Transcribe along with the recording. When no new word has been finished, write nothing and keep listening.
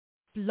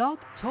Blog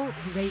Talk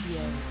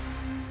Radio.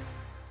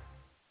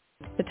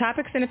 The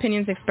topics and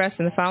opinions expressed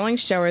in the following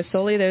show are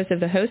solely those of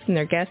the host and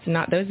their guests and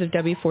not those of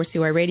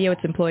W4CY Radio,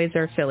 its employees,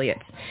 or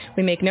affiliates.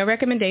 We make no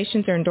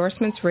recommendations or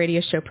endorsements for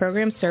radio show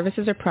programs,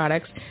 services, or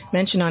products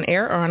mentioned on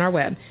air or on our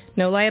web.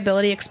 No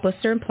liability,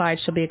 explicit or implied,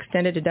 shall be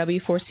extended to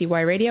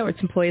W4CY Radio or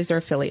its employees or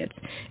affiliates.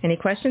 Any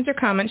questions or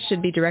comments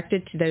should be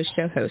directed to those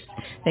show hosts.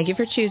 Thank you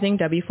for choosing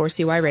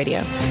W4CY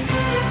Radio.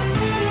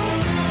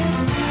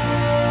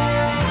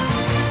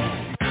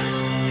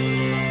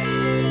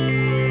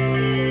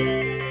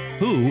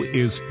 Who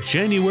is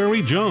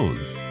January Jones?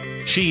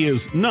 She is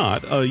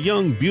not a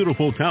young,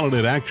 beautiful,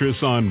 talented actress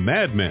on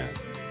Mad Men.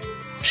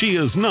 She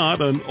is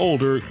not an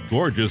older,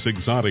 gorgeous,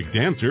 exotic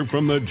dancer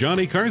from the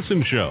Johnny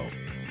Carson show.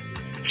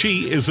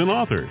 She is an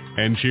author,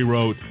 and she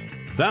wrote,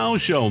 Thou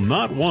Shalt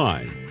Not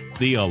Whine,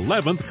 the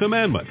 11th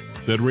Commandment,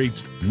 that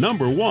reached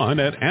 #1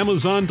 at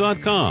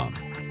Amazon.com.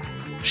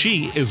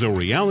 She is a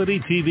reality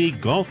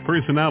TV golf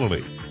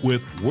personality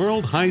with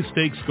World High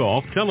Stakes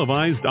Golf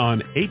televised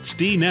on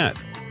HDNet.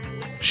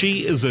 She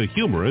is a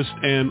humorist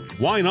and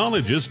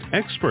winologist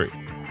expert.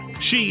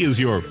 She is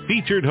your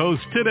featured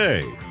host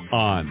today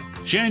on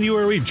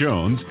January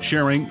Jones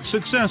Sharing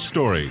Success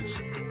Stories.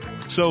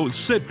 So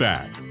sit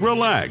back,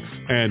 relax,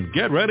 and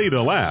get ready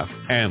to laugh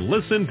and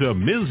listen to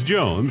Ms.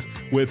 Jones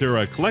with her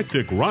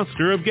eclectic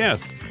roster of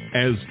guests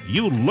as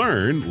you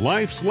learn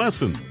life's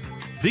lessons.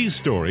 These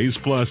stories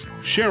plus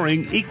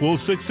sharing equals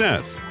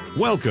success.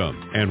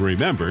 Welcome, and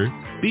remember,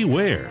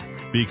 beware,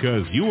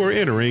 because you are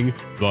entering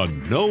the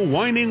no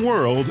whining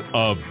world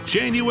of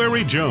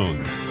January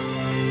Jones.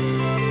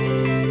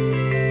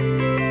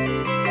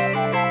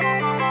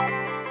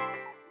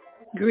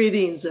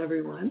 Greetings,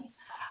 everyone.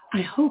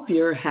 I hope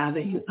you're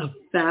having a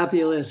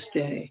fabulous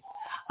day.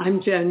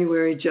 I'm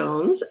January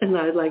Jones, and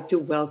I'd like to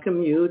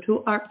welcome you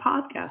to our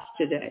podcast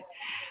today.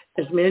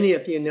 As many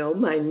of you know,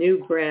 my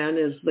new brand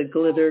is the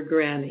Glitter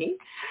Granny,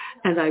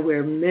 and I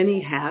wear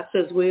many hats,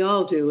 as we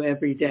all do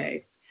every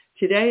day.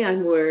 Today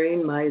I'm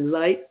wearing my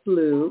light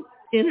blue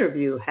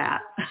interview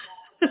hat.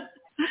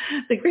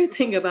 The great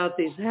thing about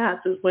these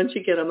hats is once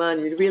you get them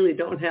on, you really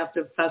don't have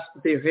to fuss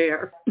with your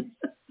hair.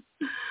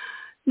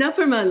 Now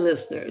for my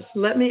listeners,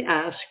 let me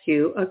ask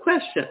you a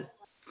question.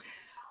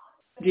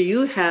 Do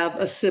you have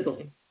a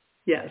sibling?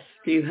 Yes.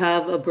 Do you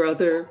have a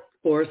brother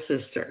or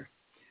sister?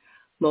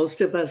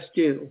 Most of us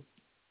do.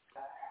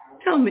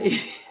 Tell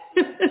me,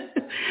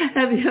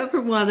 have you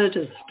ever wanted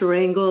to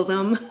strangle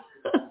them?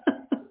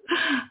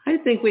 I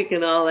think we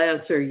can all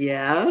answer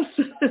yes.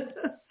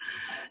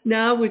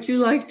 Now, would you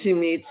like to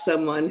meet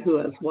someone who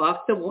has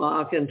walked the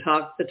walk and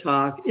talked the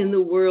talk in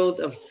the world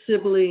of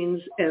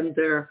siblings and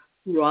their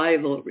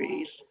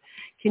rivalries?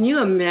 Can you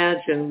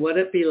imagine what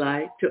it'd be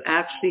like to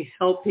actually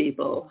help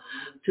people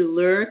to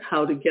learn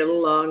how to get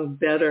along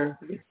better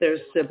with their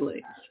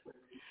siblings?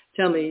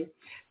 Tell me,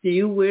 do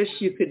you wish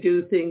you could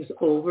do things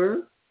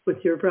over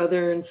with your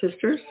brother and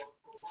sisters?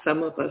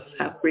 Some of us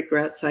have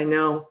regrets, I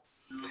know.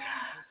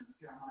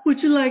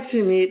 Would you like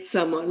to meet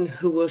someone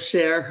who will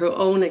share her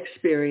own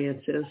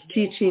experiences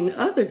teaching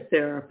other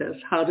therapists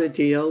how to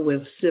deal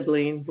with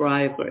sibling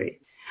rivalry?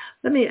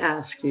 Let me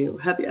ask you,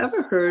 have you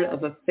ever heard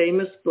of a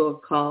famous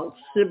book called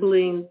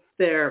Sibling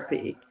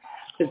Therapy,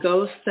 The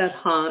Ghosts That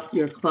Haunt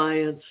Your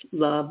Clients'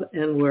 Love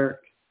and Work?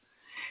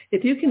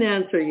 If you can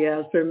answer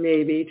yes or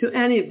maybe to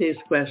any of these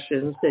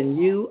questions, then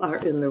you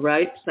are in the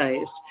right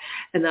place,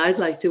 and I'd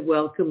like to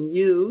welcome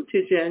you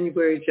to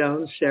January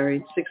Jones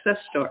Sharing Success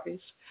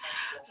Stories.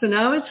 So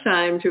now it's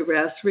time to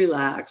rest,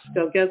 relax,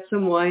 go get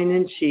some wine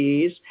and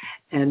cheese,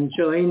 and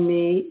join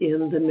me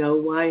in the no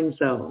wine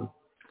zone.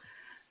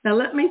 Now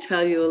let me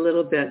tell you a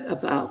little bit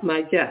about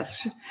my guest.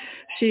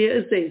 She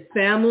is a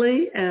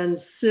family and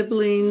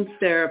sibling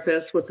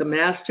therapist with a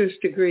master's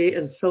degree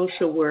in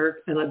social work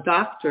and a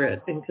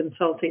doctorate in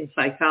consulting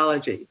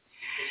psychology.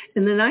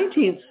 In the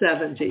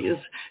 1970s,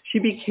 she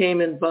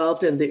became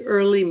involved in the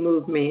early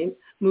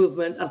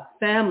movement of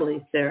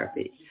family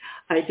therapy,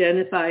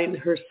 identifying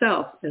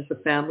herself as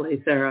a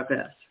family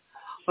therapist.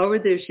 Over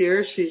this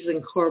year, she's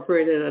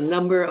incorporated a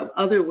number of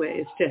other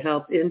ways to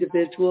help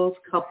individuals,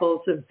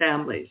 couples, and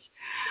families,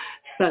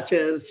 such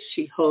as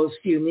she hosts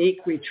unique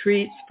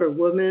retreats for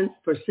women,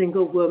 for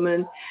single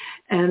women,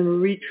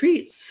 and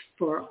retreats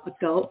for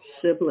adult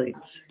siblings.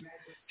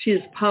 She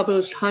has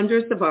published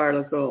hundreds of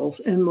articles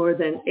and more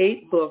than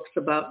 8 books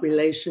about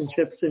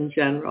relationships in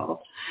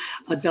general,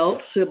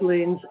 adult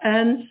siblings,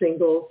 and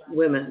single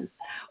women.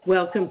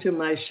 Welcome to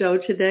my show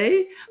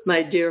today,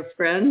 my dear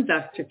friend,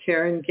 Dr.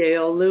 Karen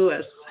Gail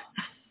Lewis.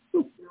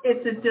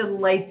 It's a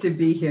delight to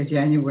be here,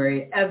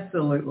 January.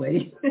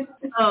 Absolutely.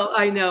 Oh,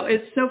 I know.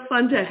 It's so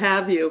fun to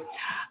have you.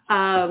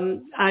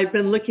 I've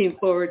been looking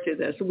forward to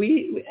this.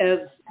 We, as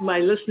my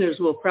listeners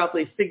will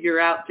probably figure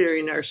out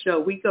during our show,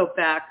 we go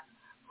back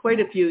quite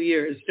a few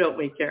years, don't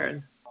we,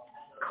 Karen?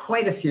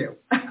 Quite a few.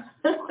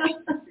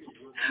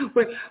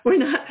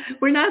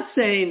 We're not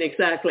saying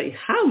exactly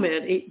how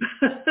many.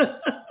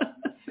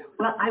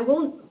 Well, I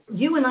won't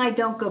you and I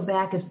don't go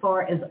back as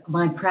far as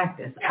my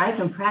practice. I've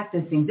been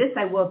practicing, this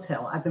I will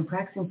tell, I've been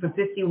practicing for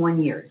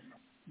 51 years.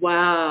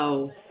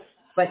 Wow.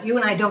 But you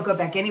and I don't go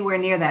back anywhere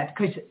near that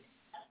because,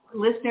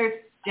 listeners,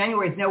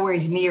 January is nowhere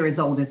near as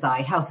old as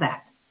I. How's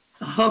that?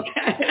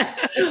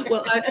 Okay.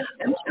 Well,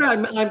 I'm sure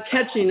I'm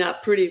catching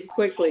up pretty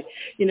quickly.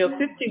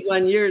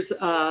 51 years,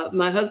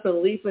 my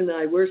husband Leif and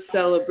I, we're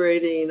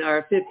celebrating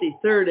our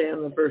 53rd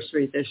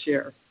anniversary this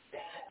year.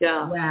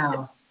 Yeah.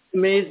 Wow.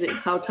 Amazing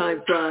how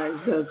time flies,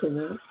 doesn't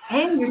it?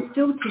 And you're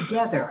still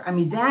together. I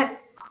mean, that,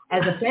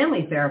 as a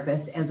family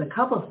therapist, as a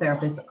couples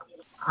therapist,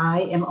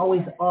 I am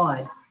always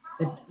awed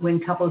that when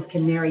couples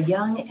can marry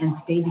young and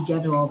stay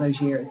together all those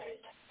years.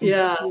 And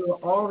yeah. through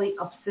all the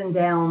ups and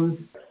downs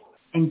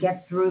and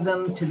get through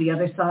them to the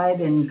other side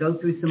and go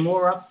through some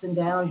more ups and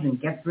downs and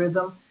get through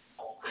them.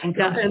 And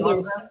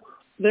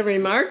the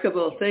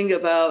remarkable thing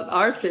about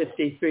our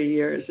 53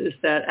 years is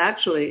that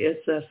actually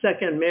it's a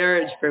second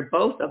marriage for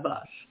both of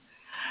us.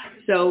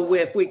 So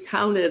if we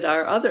counted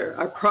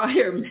our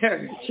prior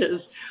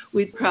marriages,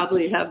 we'd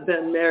probably have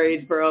been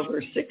married for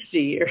over 60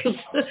 years.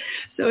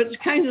 So it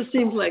kind of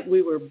seems like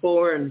we were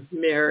born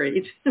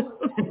married.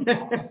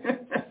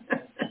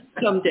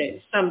 Some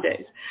days.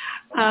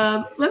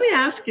 Let me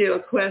ask you a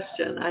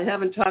question. I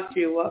haven't talked to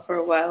you for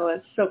a while.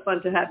 It's so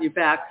fun to have you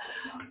back.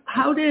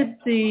 How did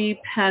the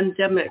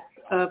pandemic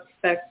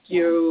affect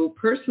you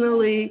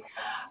personally?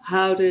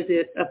 How did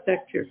it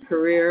affect your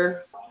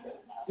career?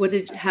 What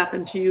did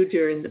happen to you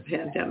during the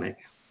pandemic?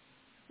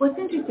 Well, it's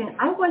interesting.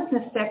 I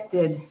wasn't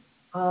affected.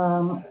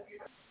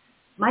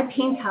 My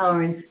pain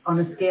tolerance on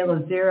a scale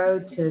of 0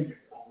 to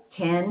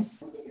 10,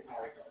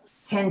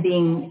 10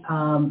 being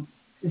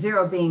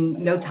 0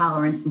 being no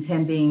tolerance and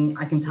 10 being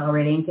I can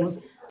tolerate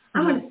anything.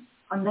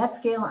 On that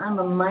scale, I'm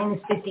a minus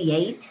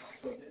 58.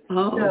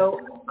 Oh. So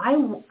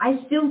I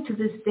still to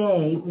this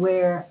day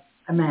wear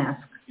a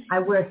mask. I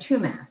wear 2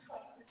 masks.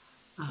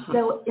 Uh-huh.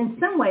 So in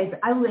some ways,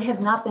 I have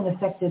not been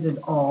affected at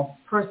all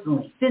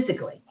personally,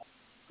 physically.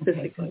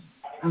 Okay.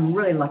 I'm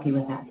really lucky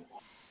with that.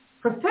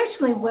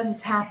 Professionally, what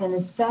has happened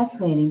is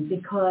fascinating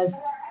because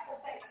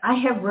I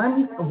have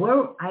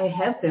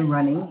been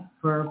running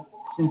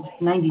since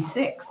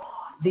 96,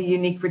 the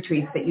unique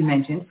retreats that you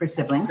mentioned for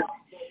siblings.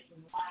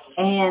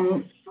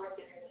 And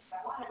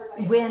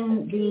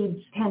when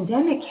the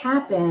pandemic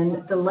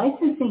happened, the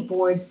licensing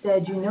board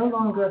said you no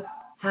longer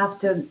have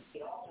to.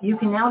 You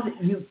can now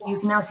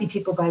see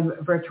people by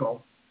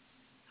virtual.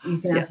 You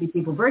can now see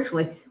people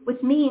virtually,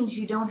 which means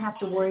you don't have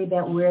to worry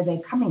about where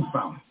they're coming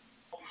from.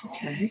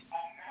 Okay.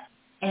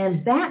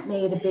 And that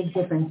made a big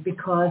difference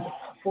because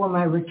for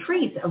my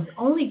retreats, I was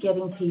only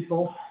getting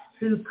people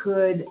who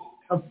could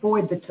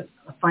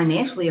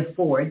financially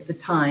afford the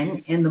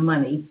time and the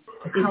money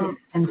to come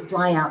and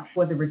fly out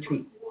for the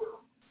retreat.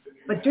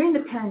 But during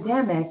the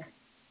pandemic,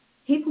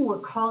 people were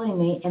calling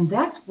me, and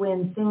that's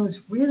when things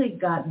really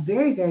got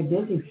very, very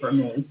busy for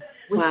me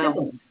with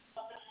siblings.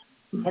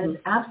 Mm-hmm. And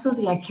it's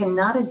absolutely, I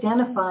cannot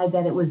identify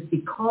that it was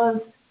because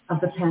of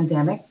the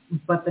pandemic,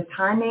 but the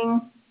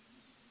timing,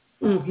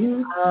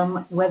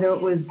 whether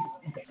it was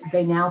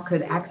they now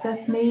could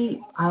access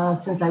me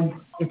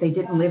if they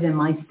didn't live in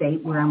my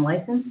state where I'm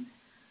licensed.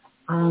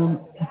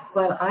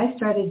 But I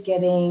started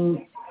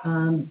getting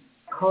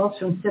calls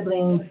from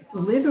siblings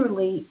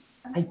literally,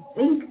 I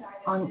think,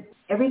 on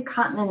every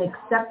continent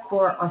except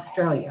for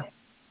Australia.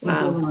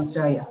 Including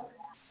Australia.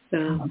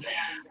 Well,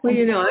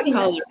 I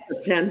call it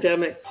the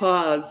pandemic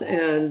pause.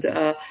 And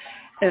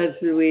as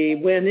we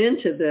went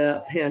into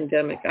the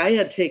pandemic, I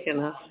had taken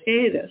a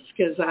hiatus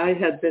because I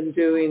had been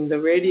doing the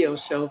radio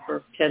show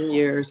for 10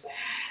 years.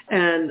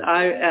 And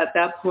at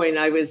that point,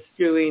 I was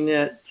doing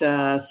it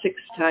 6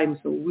 times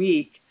a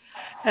week.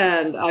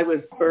 And I was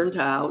burnt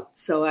out.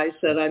 So I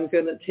said, I'm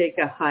going to take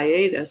a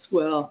hiatus.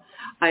 Well,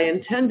 I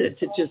intended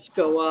to just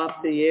go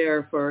off the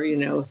air for,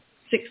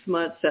 6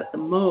 months at the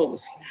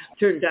most.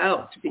 Turned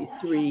out to be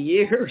 3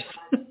 years.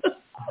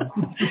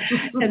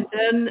 And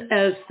then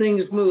as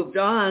things moved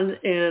on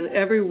and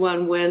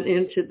everyone went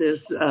into this,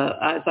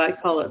 as I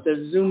call it,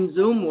 the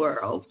Zoom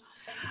world,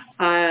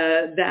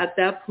 at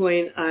that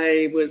point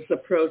I was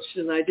approached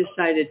and I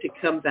decided to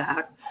come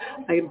back.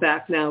 I'm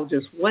back now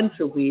just once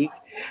a week,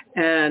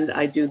 and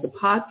I do the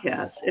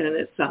podcast, and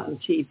it's on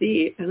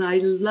TV, and I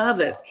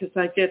love it because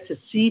I get to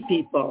see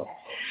people.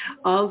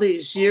 All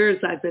these years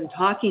I've been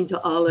talking to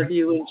all of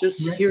you and just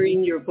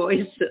hearing your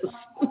voices.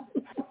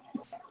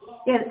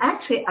 Yeah,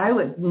 actually,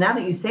 now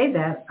that you say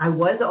that, I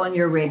was on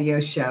your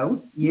radio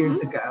show years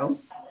ago.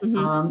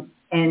 Mm-hmm.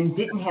 And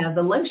didn't have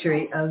the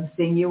luxury of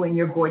seeing you in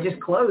your gorgeous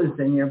clothes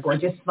and your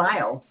gorgeous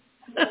smile.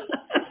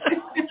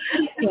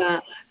 Yeah,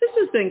 this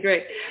has been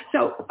great.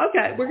 So,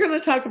 okay, we're going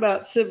to talk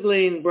about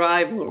sibling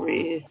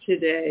rivalry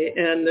today,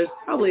 and there's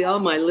probably all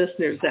my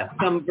listeners have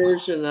some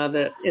version of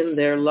it in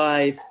their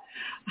life.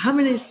 How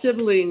many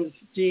siblings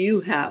do you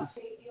have?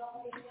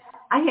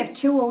 I have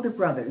 2 older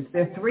brothers.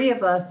 There are 3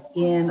 of us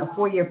in a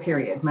 4-year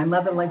period. My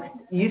mother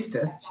used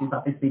to, she's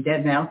obviously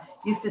dead now,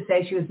 used to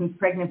say she was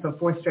pregnant for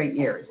 4 straight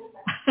years.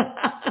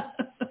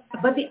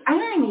 But the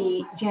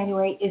irony,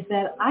 January, is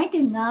that I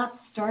did not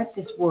start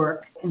this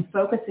work and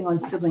focusing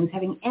on siblings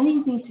having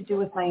anything to do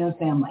with my own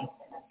family.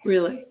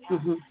 Really?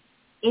 Mm-hmm.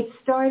 It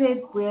started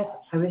with,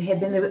 I had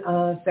been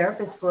a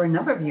therapist for a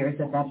number of years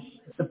at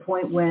the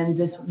point when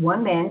this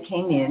one man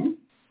came in,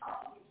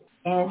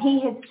 and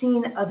he had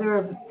seen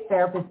other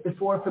therapists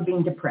before for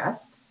being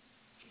depressed.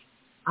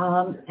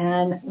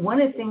 And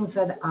one of the things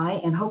that I,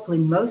 and hopefully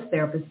most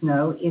therapists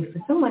know, if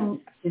someone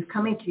is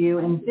coming to you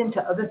and has been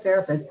to other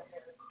therapists,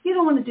 you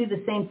don't want to do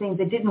the same thing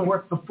that didn't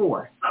work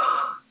before.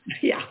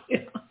 Yeah.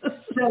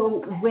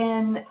 So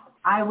when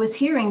I was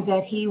hearing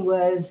that he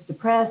was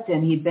depressed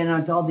and he'd been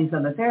on to all these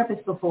other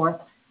therapists before,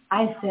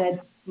 I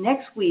said,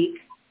 next week,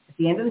 at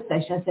the end of the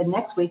session, I said,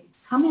 next week,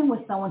 come in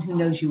with someone who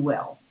knows you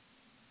well.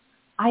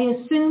 I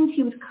assumed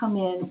he would come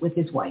in with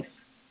his wife.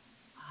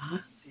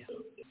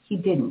 He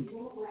didn't.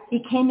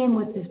 He came in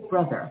with his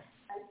brother,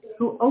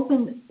 who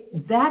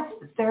that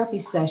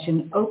therapy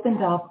session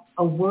opened up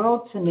a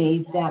world to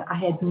me that I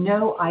had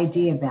no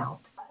idea about.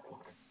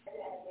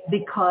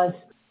 Because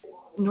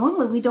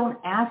normally we don't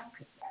ask,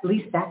 at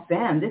least back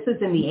then, this was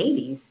in the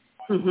 80s,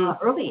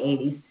 early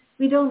 80s,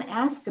 we don't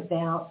ask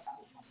about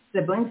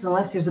siblings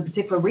unless there's a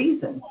particular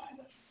reason.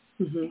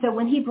 Mm-hmm. So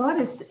when he brought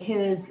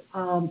his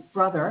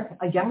brother,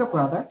 a younger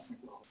brother,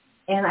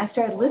 and I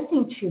started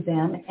listening to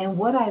them, and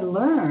what I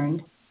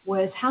learned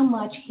was how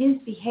much his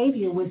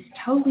behavior was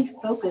totally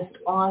focused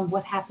on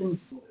what happened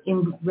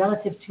in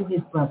relative to his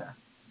brother.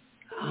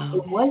 Oh.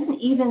 It wasn't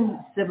even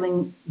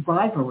sibling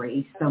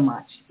rivalry so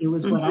much. It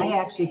was what I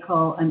actually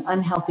call an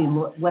unhealthy,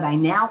 what I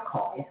now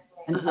call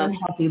an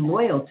unhealthy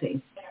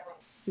loyalty.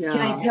 Yeah.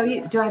 Can I tell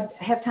you, do I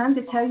have time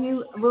to tell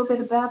you a little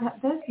bit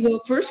about this? Well,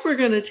 first we're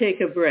going to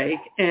take a break,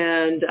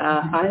 and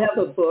I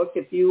have a book.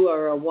 If you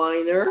are a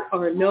whiner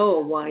or know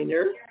a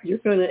whiner, you're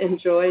going to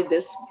enjoy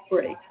this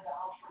break.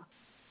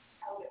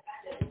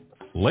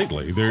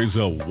 Lately, there's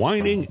a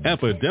whining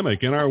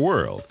epidemic in our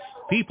world.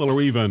 People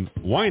are even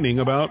whining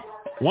about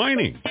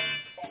whining.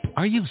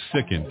 Are you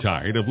sick and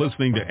tired of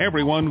listening to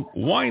everyone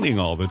whining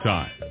all the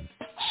time?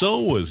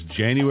 So was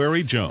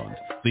January Jones,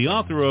 the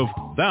author of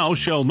Thou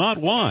Shalt Not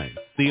Whine,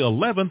 the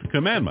 11th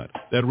commandment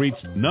that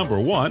reached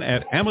 #1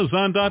 at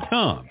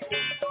Amazon.com.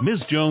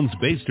 Ms. Jones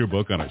based her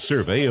book on a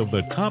survey of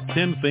the top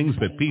 10 things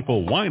that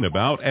people whine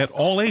about at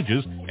all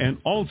ages and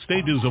all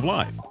stages of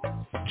life.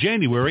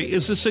 January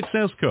is a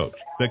success coach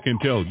that can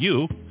tell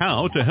you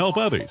how to help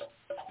others.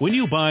 When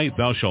you buy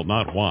Thou Shalt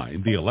Not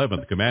Whine, the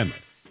 11th commandment,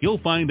 you'll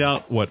find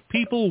out what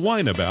people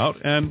whine about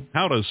and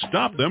how to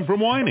stop them from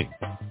whining.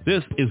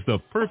 This is the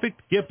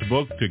perfect gift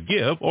book to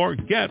give or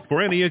get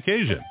for any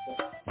occasion.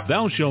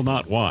 Thou Shalt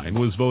Not Whine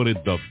was voted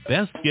the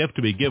best gift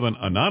to be given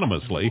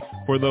anonymously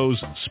for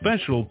those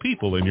special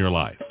people in your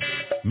life.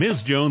 Ms.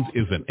 Jones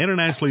is an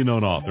internationally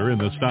known author in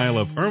the style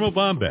of Irma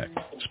Bombeck,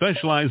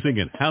 specializing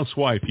in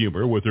housewife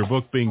humor with her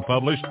book being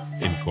published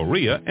in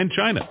Korea and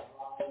China.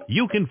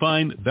 You can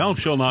find Thou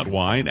Shalt Not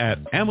Whine at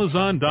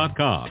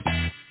Amazon.com.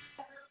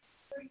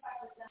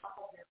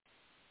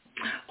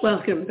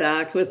 Welcome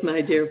back with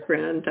my dear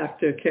friend,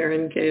 Dr.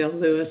 Karen Gail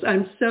Lewis.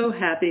 I'm so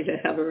happy to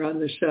have her on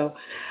the show.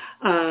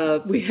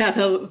 We had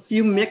a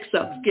few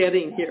mix-ups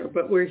getting here,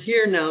 but we're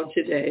here now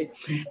today.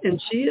 And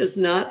she is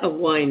not a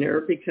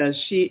whiner because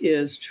she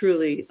is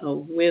truly a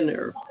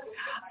winner.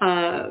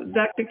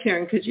 Dr.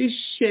 Karen, could you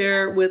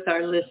share with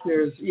our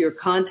listeners your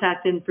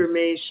contact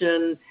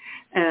information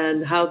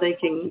and how they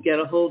can get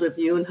a hold of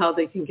you and how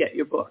they can get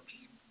your books?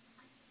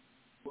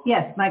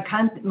 Yes,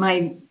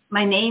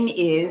 my name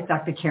is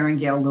Dr. Karen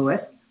Gail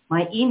Lewis.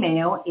 My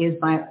email is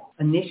my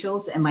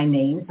initials and my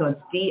name, so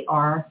it's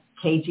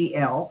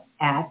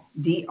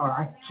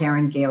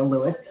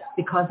drkgl@drKarenGailLewis.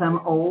 Because I'm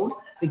old,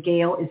 the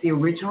Gail is the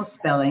original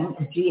spelling,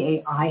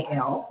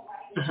 Gail.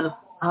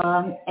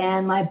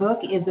 And my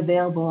book is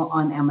available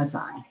on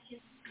Amazon.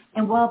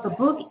 And while the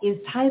book is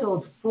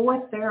titled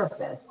For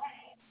Therapists,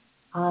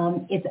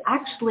 it's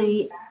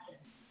actually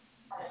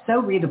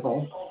so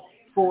readable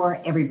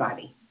for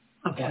everybody.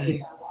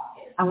 Okay.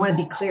 I want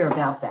to be clear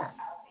about that.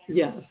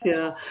 Yes,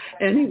 yeah.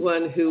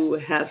 Anyone who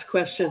has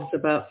questions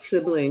about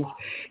siblings,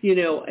 you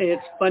know,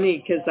 it's funny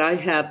because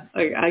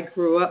I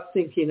grew up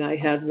thinking I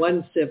had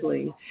one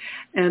sibling,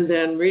 and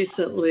then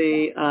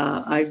recently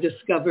I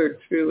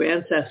discovered through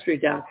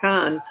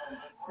Ancestry.com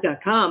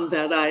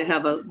that I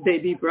have a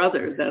baby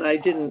brother that I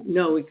didn't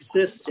know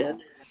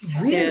existed.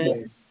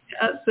 Really?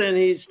 And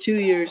he's 2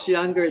 years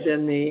younger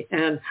than me.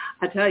 And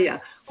I tell you,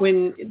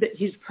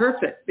 he's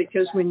perfect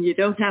because when you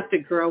don't have to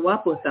grow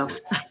up with him,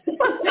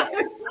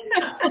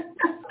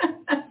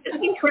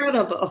 it's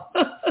incredible.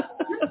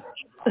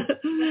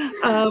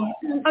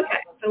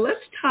 Okay, so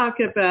let's talk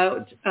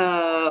about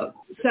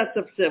sets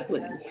of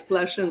siblings,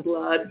 flesh and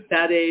blood,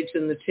 that age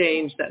and the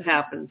change that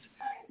happens.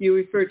 You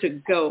refer to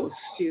ghosts.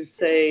 You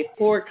say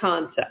 4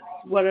 concepts.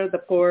 What are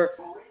the 4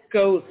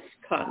 ghost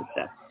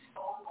concepts?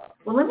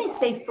 Well, let me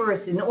say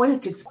first, in order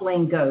to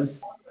explain ghosts,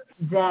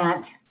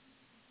 that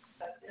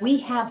we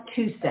have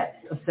 2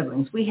 sets of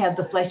siblings. We have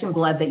the flesh and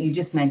blood that you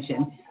just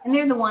mentioned, and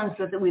they're the ones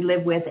that we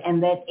live with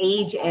and that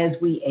age as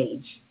we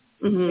age.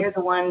 Mm-hmm. They're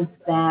the ones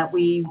that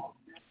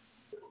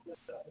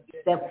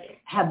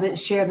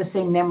share the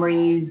same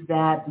memories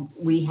that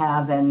we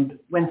have and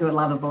went through a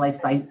lot of the life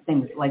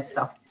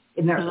stuff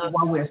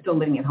while we're still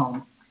living at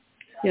home.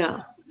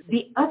 Yeah.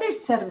 The other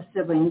set of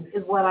siblings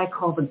is what I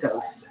call the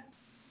ghosts.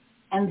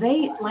 And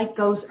they, like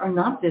ghosts, are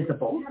not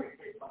visible.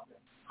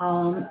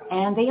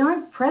 And they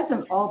aren't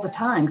present all the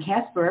time.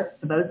 Casper,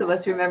 for those of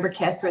us who remember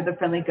Casper the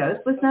Friendly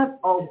Ghost, was not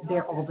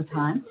there all the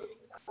time.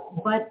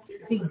 But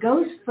the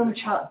ghosts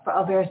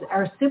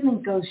our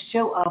sibling ghosts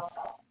show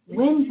up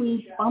when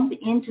we bump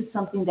into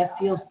something that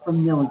feels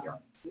familiar.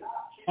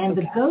 And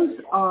the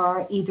ghosts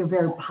are either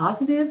very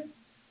positive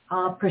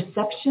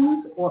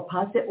perceptions or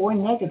positive or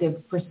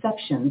negative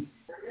perceptions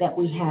that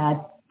we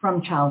had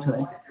from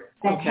childhood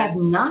that have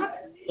not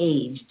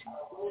aged.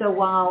 So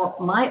while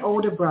my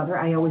older brother,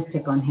 I always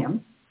pick on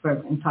him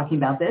in talking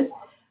about this,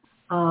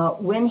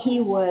 when he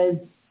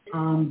wasn't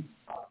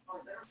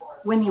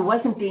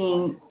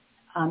being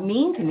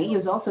mean to me, he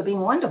was also being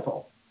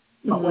wonderful.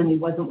 But when he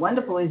wasn't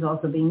wonderful, he was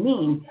also being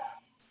mean.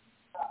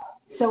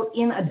 So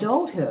in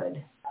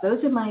adulthood,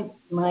 those are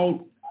my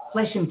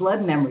flesh and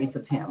blood memories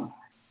of him.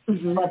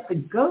 Mm-hmm. But the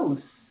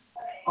ghosts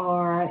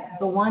are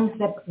the ones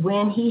that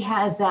when he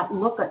has that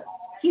look,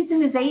 he's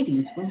in his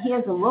 80s, when he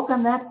has a look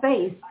on that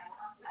face,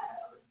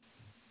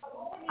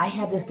 I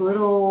had this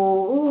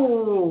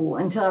little,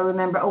 until I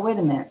remember, oh, wait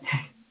a minute.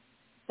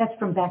 That's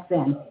from back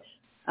then.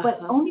 But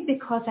only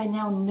because I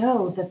now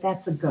know that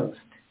that's a ghost.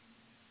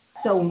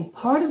 So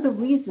part of the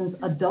reasons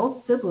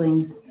adult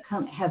siblings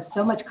have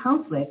so much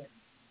conflict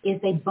is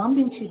they bump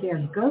into their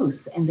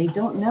ghosts and they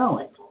don't know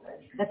it,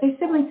 that their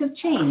siblings have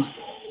changed.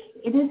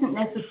 It isn't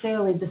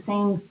necessarily the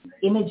same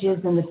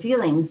images and the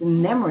feelings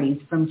and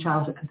memories from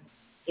childhood.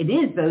 It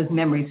is those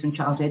memories from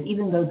childhood,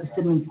 even though the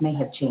siblings may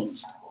have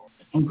changed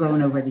and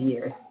grown over the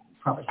years,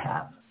 probably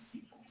have.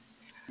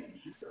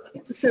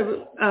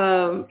 So,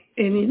 and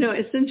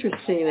it's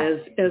interesting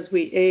as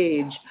we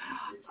age,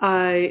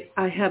 I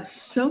have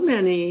so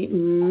many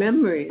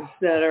memories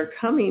that are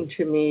coming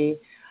to me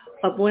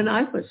of when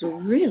I was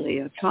really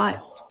a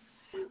child.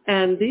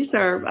 And these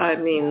are,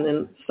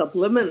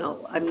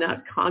 subliminal. I'm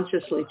not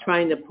consciously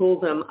trying to pull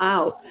them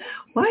out.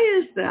 Why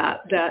is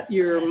that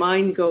your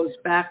mind goes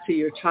back to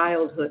your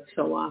childhood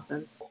so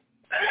often?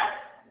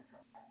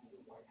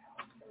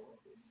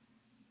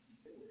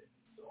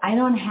 I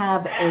don't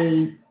have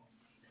a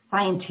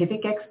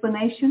scientific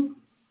explanation,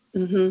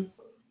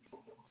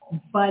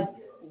 but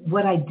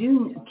what I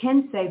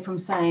can say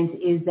from science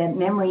is that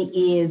memory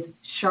is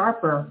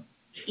sharper,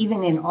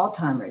 even in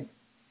Alzheimer's,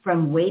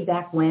 from way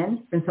back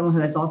when, from someone who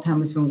has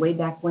Alzheimer's from way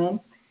back when.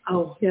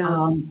 Oh,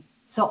 yeah.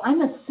 So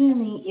I'm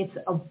assuming it's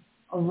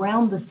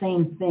around the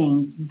same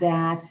thing,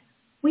 that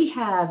we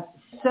have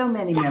so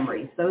many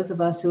memories. Those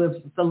of us who have,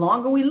 the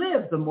longer we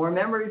live, the more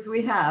memories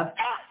we have.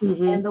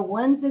 Mm-hmm. And the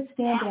ones that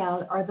stand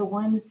out are the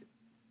ones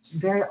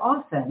very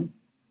often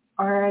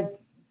are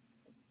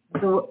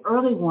the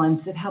early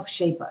ones that help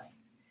shape us.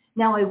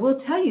 Now, I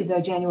will tell you,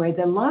 though, January,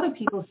 that a lot of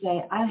people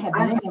say, I have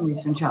no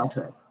memories from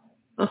childhood.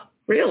 Oh,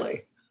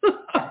 really?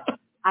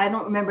 I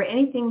don't remember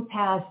anything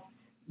past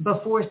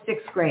before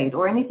 6th grade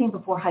or anything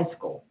before high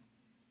school.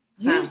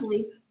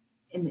 Usually,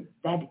 and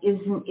it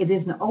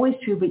isn't always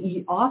true, but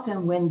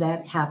often when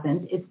that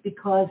happens, it's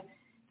because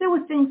there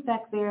were things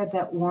back there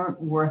that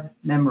weren't worth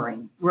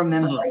remembering.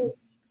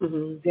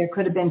 Mm-hmm. There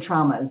could have been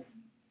traumas,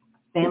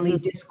 family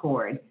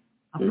discord,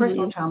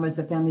 personal traumas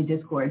of family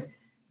discord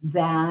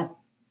that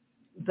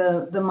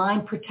the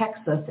mind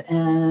protects us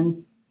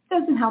and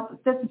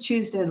doesn't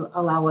choose to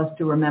allow us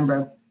to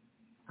remember.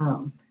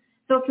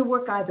 So it can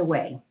work either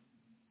way.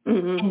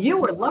 Mm-hmm. And you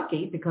were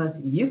lucky because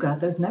you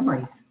got those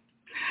memories.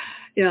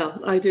 Yeah,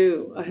 I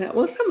do.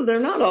 They're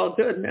not all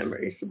good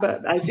memories,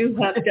 but I do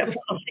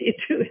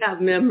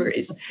have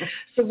memories.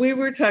 So we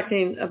were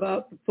talking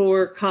about the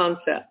 4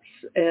 concepts,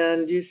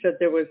 and you said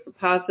there was the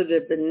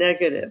positive and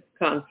negative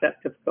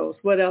concept of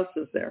ghosts. What else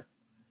is there?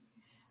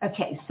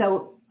 Okay,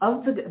 so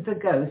of the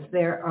ghosts,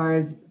 there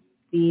are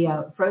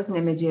the frozen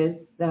images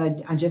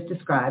that I just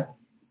described.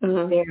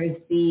 Uh-huh. There's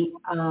the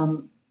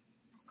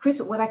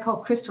what I call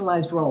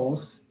crystallized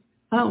roles.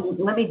 Oh,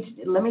 let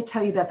me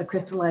tell you about the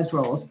crystallized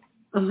roles.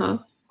 Uh-huh.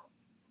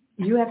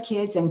 You have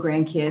kids and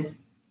grandkids.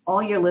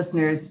 All your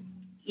listeners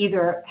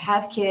either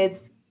have kids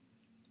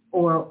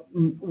or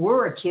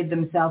were a kid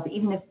themselves,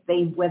 even if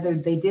whether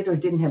they did or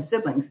didn't have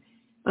siblings.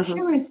 Uh-huh.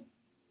 Parents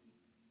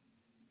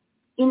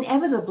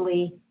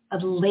inevitably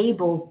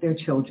label their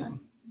children.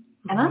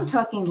 And I'm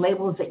talking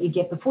labels that you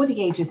get before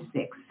the age of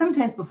 6,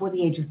 sometimes before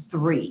the age of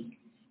 3.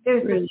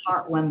 There's the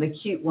smart one, the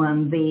cute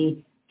one,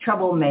 the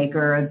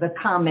troublemaker, the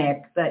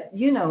comic,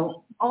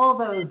 all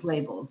those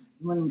labels.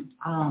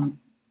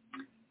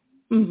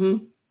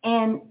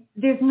 And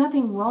there's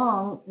nothing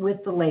wrong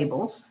with the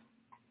labels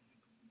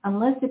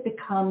unless it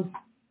becomes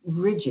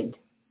rigid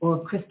or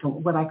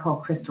what I call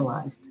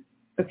crystallized.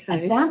 Okay.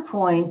 At that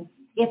point,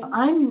 if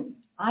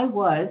I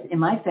was, in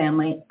my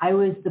family, I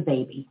was the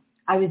baby.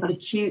 I was the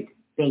cute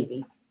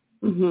baby.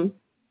 Mm-hmm.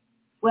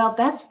 Well,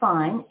 that's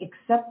fine,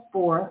 except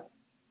for,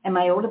 and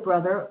my older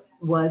brother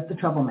was the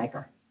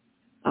troublemaker.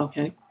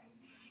 Okay.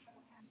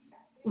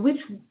 Which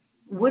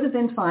would have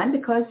been fine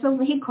because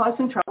he caused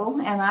some trouble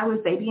and I was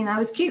baby and I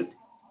was cute.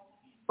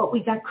 But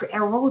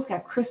our roles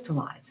got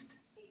crystallized.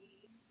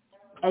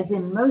 As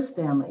in most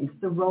families,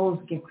 the roles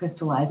get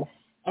crystallized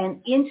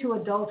and into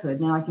adulthood.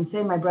 Now I can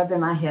say my brother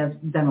and I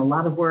have done a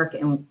lot of work,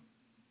 and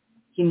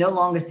he no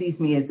longer sees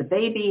me as a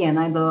baby,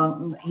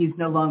 and he's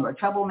no longer a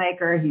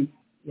troublemaker.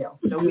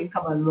 So we've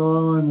come a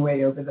long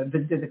way over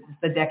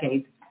the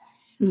decades.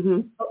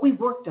 Mm-hmm. But we've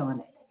worked on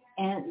it.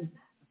 And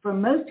for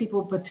most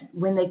people, but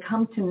when they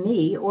come to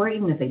me, or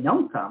even if they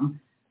don't come,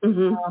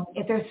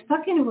 if they're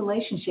stuck in a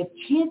relationship,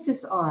 chances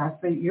are,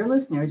 for your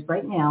listeners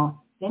right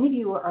now, many of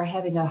you are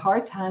having a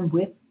hard time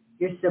with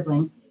your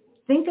sibling.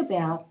 Think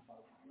about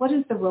what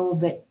is the role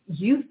that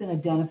you've been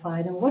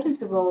identified and what is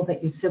the role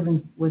that your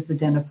sibling was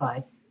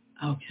identified.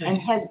 Okay.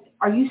 And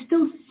are you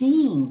still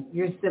seeing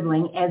your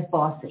sibling as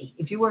bossy?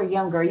 If you were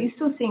younger, are you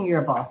still seeing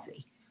you're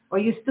bossy? Or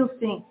are you still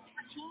seeing...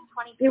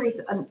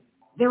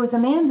 There was a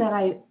man that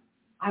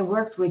I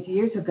worked with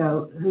years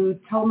ago who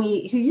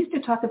used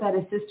to talk about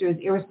his sister as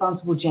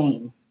irresponsible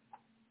Jane.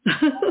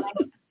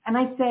 And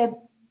I said,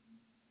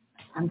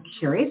 I'm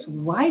curious,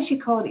 why is she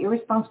called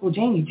irresponsible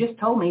Jane? You just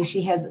told me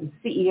she has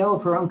a CEO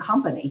of her own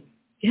company.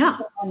 Yeah.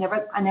 I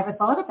never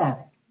thought about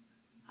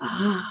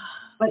it.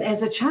 But as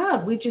a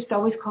child, we just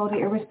always called her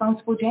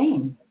irresponsible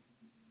Jane.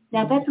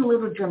 Now that's a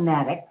little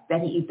dramatic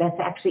that's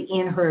actually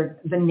in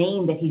the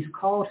name that he's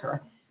called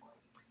her.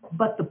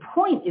 But the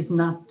point is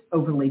not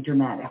overly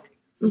dramatic.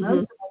 Mm-hmm. Most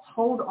of us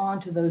hold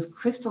on to those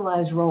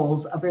crystallized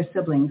roles of our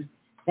siblings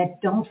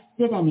that don't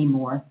fit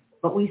anymore,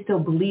 but we still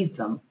believe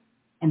them.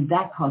 And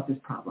that causes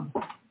problems.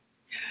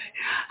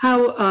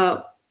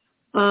 How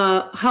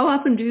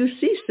often do you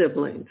see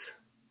siblings?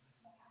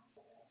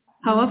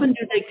 How often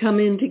do they come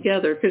in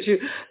together? Because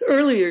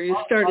earlier you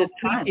started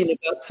talking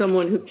about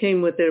someone who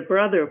came with their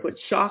brother, which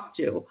shocked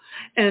you.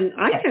 And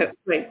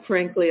quite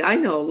frankly, I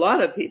know a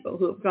lot of people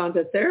who have gone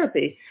to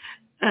therapy,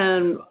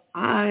 and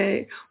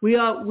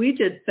we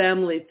did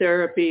family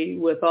therapy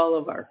with all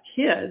of our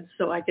kids,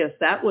 so I guess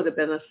that would have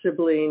been a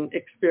sibling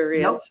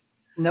experience.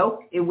 Nope,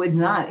 it would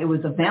not. It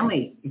was a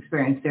family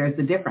experience. There's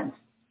a difference.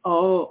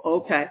 Oh,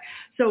 okay.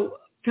 So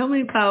tell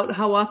me about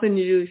how often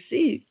you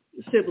see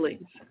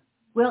siblings.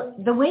 Well,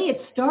 the way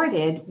it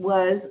started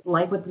was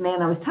like with the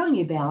man I was telling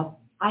you about.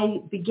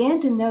 I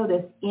began to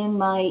notice in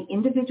my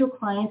individual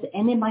clients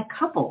and in my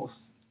couples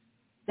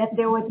that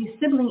there were these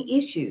sibling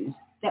issues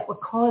that were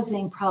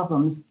causing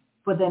problems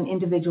for them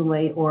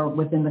individually or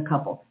within the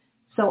couple.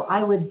 So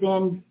I would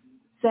then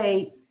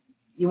say,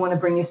 you want to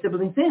bring your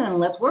siblings in and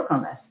let's work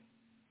on this.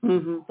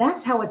 Mm-hmm.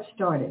 That's how it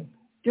started.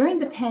 During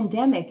the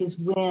pandemic is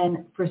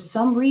when, for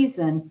some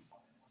reason,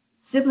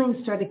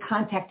 siblings started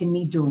contacting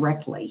me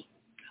directly.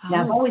 Oh.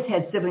 Now, I've always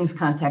had siblings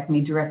contact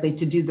me directly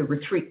to do the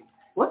retreat.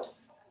 Whoops.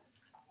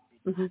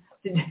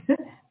 Mm-hmm.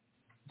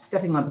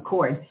 Stepping on the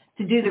cord.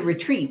 To do the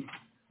retreats.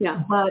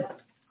 Yeah. But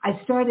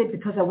I started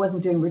because I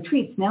wasn't doing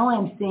retreats. Now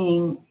I'm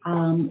seeing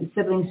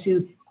siblings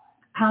who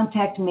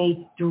contact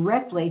me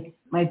directly.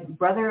 My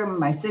brother,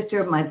 my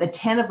sister, the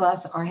 10 of us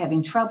are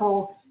having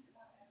trouble.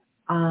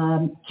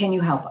 Can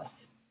you help us?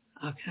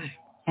 Okay.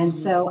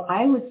 And so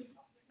I would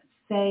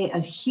say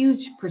a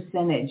huge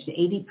percentage,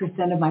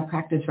 80% of my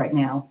practice right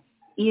now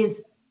is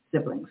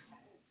siblings.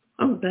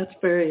 Oh, that's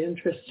very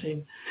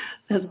interesting.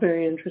 That's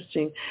very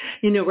interesting.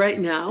 Right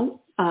now,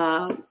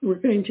 we're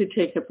going to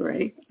take a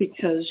break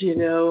because,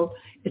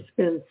 it's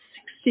been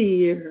 60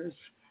 years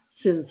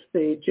since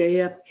the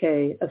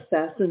JFK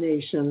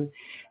assassination,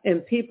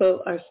 and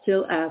people are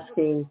still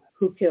asking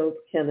who killed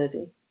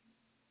Kennedy.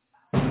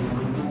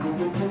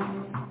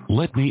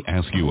 Let me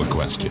ask you a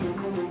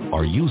question.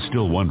 Are you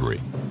still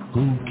wondering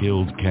who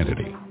killed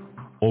Kennedy?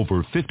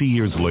 Over 50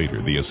 years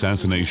later, the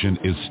assassination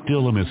is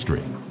still a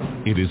mystery.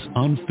 It is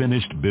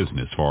unfinished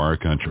business for our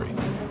country.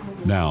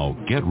 Now,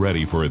 get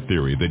ready for a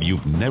theory that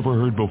you've never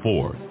heard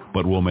before,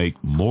 but will make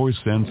more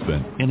sense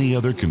than any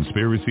other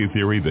conspiracy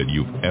theory that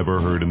you've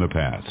ever heard in the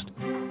past.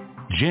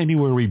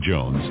 January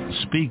Jones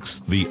speaks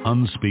the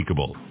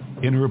unspeakable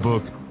in her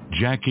book,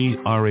 Jackie,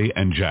 Ari,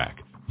 and Jack,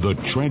 The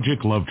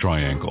Tragic Love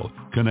Triangle,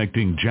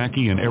 connecting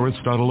Jackie and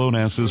Aristotle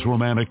Onassis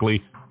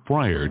romantically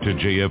prior to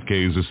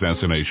JFK's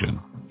assassination.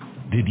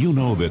 Did you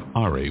know that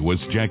Ari was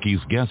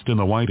Jackie's guest in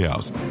the White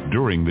House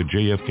during the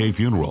JFK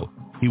funeral?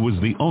 He was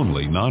the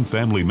only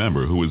non-family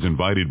member who was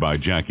invited by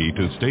Jackie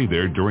to stay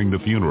there during the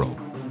funeral.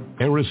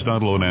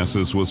 Aristotle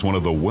Onassis was one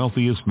of the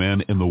wealthiest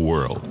men in the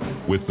world,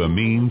 with the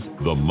means,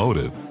 the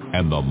motive,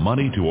 and the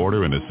money to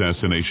order an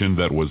assassination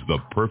that was the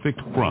perfect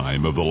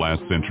crime of the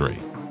last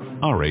century.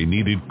 Ari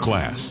needed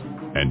class,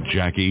 and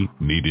Jackie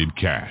needed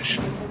cash.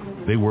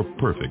 They were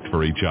perfect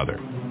for each other.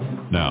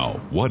 Now,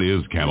 what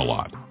is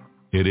Camelot?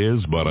 It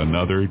is but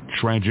another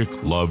tragic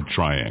love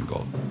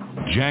triangle.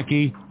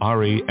 Jackie,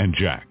 Ari, and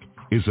Jack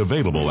is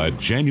available at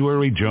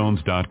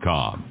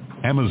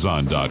JanuaryJones.com,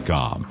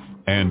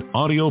 Amazon.com, and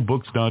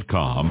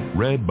audiobooks.com,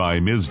 read by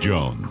Ms.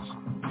 Jones.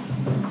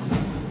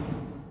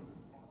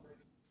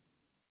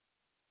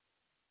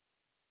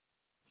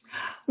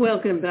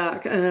 Welcome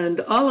back.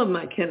 And all of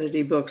my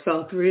Kennedy books,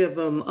 all three of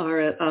them, are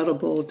at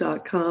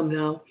audible.com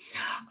now.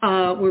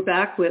 We're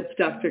back with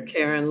Dr.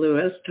 Karen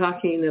Lewis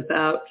talking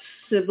about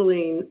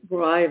sibling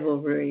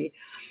rivalry.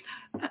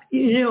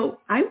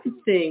 I would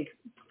think,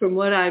 from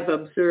what I've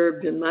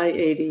observed in my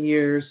 80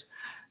 years,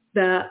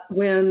 that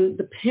when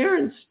the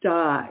parents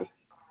die,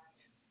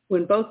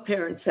 when both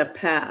parents have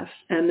passed,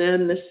 and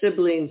then the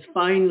siblings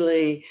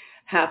finally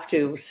have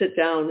to sit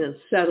down and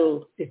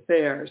settle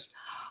affairs,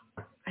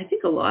 I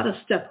think a lot of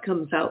stuff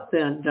comes out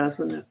then,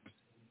 doesn't it?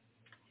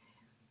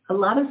 A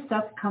lot of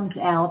stuff comes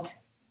out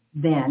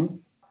then.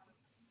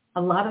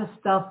 A lot of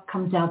stuff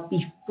comes out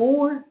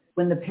before,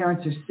 when the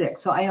parents are sick.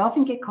 So I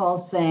often get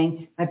calls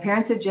saying, my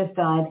parents have just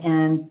died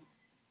and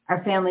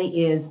our family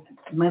is,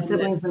 my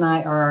siblings and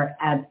I are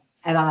at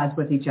odds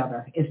with each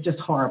other. It's just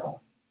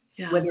horrible.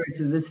 Yeah. Whether it's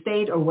the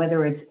estate or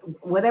whether it's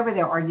whatever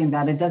they're arguing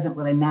about, it doesn't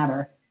really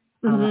matter.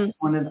 One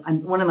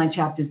of my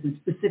chapters is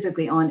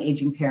specifically on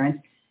aging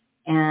parents.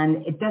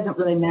 And it doesn't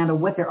really matter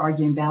what they're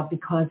arguing about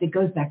because it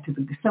goes back to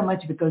so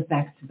much of it goes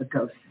back to the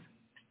ghosts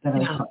that I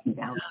was talking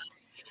about.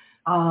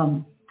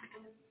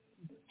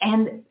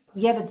 And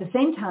yet at the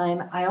same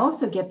time, I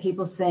also get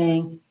people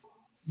saying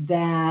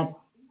that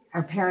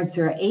our parents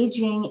are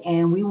aging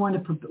and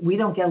we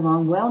don't get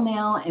along well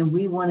now, and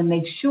we want to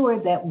make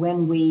sure that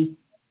when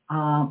when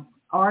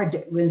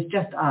it's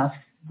just us,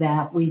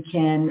 that we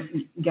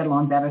can get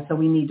along better. So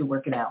we need to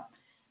work it out.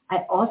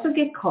 I also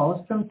get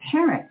calls from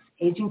parents,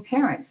 aging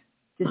parents,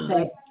 to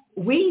say,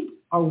 we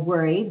are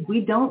worried.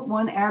 We don't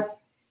want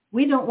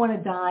to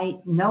die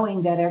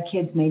knowing that our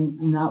kids may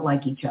not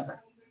like each other.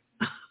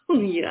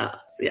 Yeah.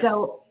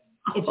 So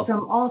it's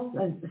from all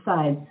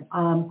sides.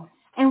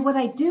 And what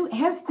I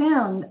have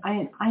found,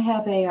 I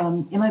have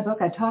in my book,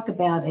 I talk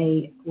about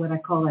what I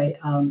call a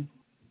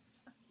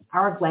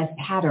hourglass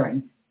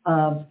pattern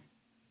of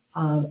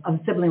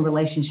sibling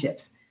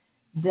relationships,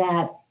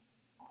 that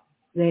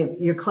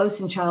you're close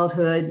in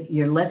childhood,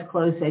 you're less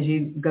close as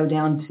you go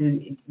down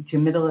to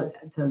middle,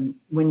 to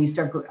when you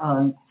start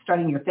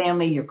starting your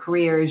family, your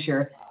careers,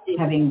 you're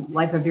having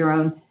life of your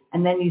own,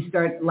 and then you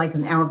start like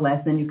an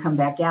hourglass, then you come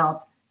back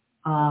out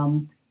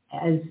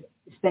as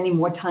spending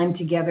more time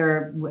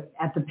together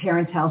at the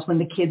parents' house when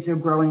the kids are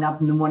growing up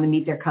and they want to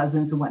meet their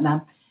cousins and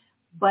whatnot.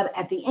 But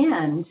at the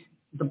end,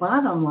 the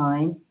bottom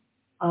line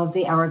of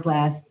the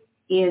hourglass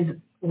is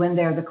when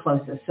they're the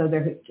closest. So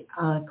they're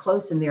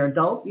close in their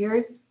adult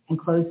years and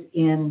close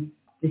in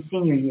the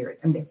senior years,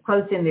 and they're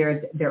close in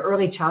their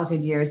early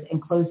childhood years and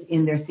close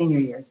in their senior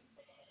years.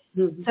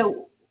 Mm-hmm.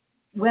 So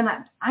when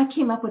I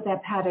came up with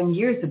that pattern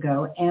years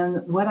ago,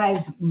 and what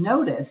I've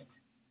noticed,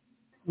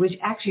 which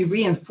actually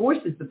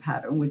reinforces the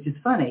pattern, which is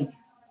funny,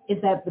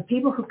 is that the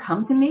people who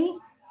come to me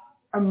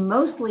are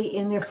mostly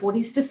in their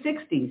 40s to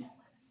 60s,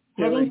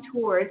 heading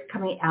towards,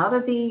 coming out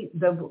of the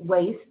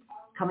waist,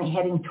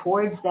 heading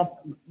towards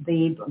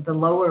the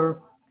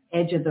lower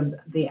edge of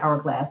the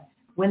hourglass,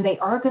 when they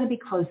are going to be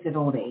close at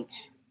old age.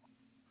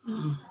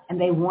 Mm. And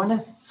they want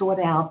to sort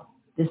out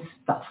this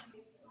stuff.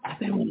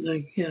 They want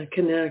to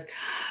connect.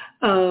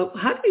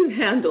 How do you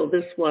handle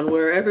this one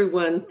where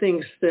everyone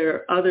thinks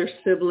their other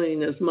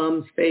sibling is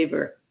mom's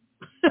favorite?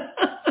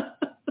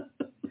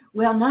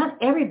 Well, not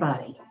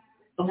everybody.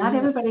 Not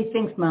everybody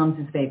thinks mom's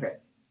his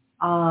favorite.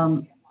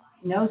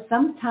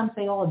 Sometimes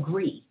they all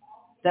agree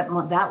that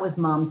was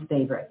mom's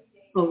favorite.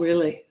 Oh,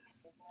 really?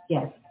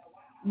 Yes.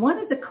 One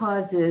of the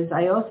causes,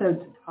 I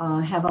also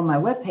have on my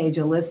webpage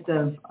a list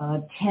of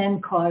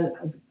 10 causes,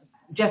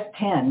 just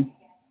 10.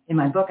 In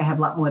my book, I have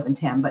a lot more than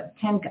 10, but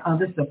 10,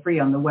 this is a free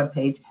on the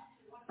webpage.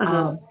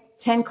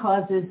 10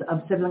 causes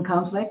of sibling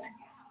conflict,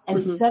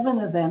 and 7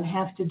 of them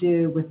have to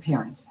do with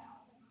parents.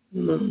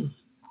 Mm-hmm.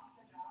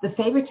 The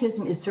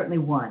favoritism is certainly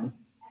one.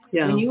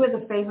 Yeah. When you are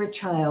the favorite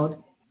child,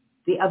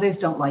 the others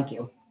don't like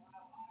you.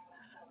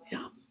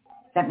 Yeah.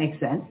 That makes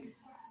sense.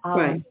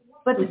 Right.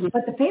 But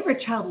the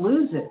favorite child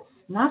loses.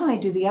 Not only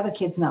do the other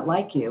kids not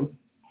like you,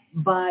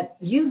 but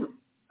you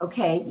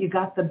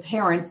got the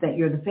parent that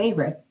you're the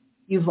favorite.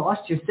 You've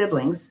lost your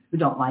siblings who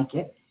don't like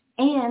it,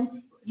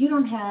 and you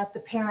don't have the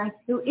parent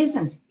who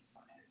isn't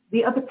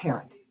the other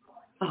parent.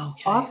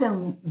 Okay.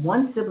 Often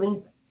one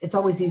sibling, it's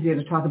always easier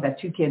to talk about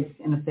two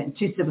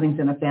siblings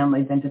in a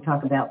family than to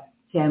talk about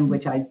 10,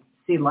 which I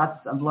see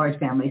lots of large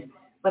families.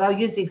 But I'll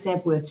use the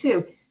example of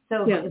 2.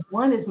 So if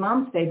one is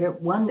mom's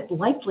favorite, one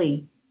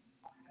likely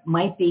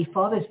might be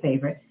father's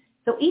favorite.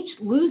 So each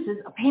loses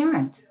a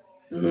parent,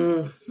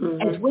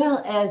 as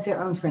well as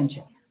their own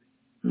friendship.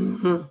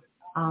 Mm-hmm.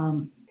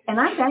 And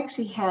I've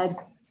actually had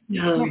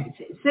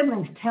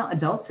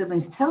adult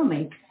siblings tell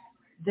me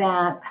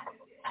that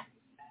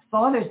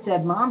father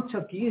said, "Mom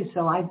took you,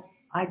 so I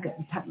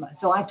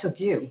took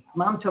you.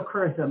 Mom took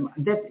her, so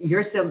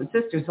your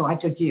sister, so I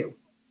took you."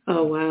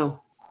 Oh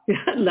wow!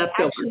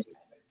 Leftovers.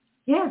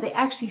 They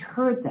actually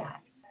heard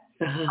that.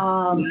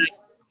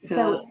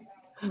 So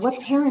what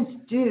parents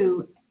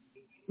do,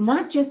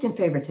 not just in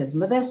favoritism,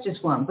 but that's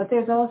just one. But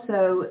there's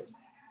also,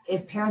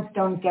 if parents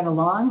don't get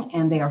along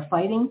and they are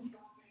fighting,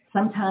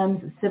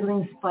 Sometimes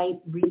siblings fight,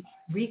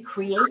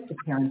 recreate the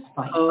parents'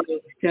 fight. Oh,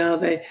 yeah,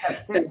 they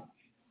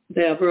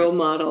have role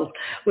models.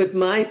 With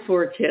my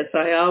 4 kids,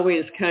 I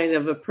always kind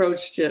of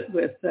approached it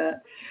with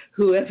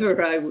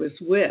whoever I was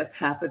with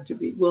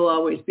will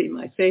always be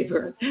my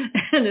favorite.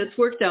 And it's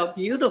worked out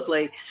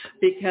beautifully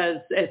because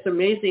it's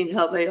amazing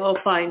how they all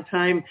find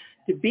time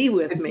to be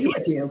with me.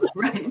 With you,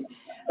 right?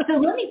 So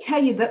let me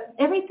tell you that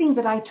everything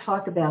that I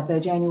talk about, though,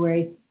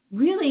 January,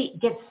 really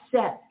gets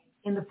set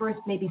in the first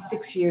maybe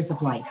 6 years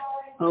of life.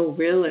 Oh,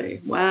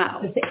 really?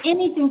 Wow. So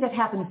anything that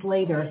happens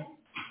later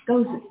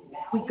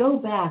we go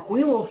back,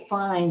 we will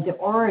find the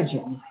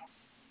origin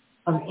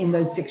in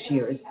those 6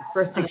 years, the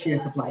first 6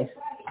 years of life.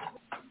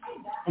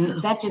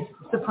 And that just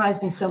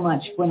surprised me so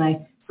much when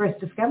I first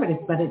discovered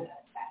it, but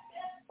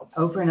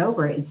over and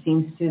over, it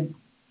seems to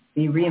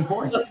be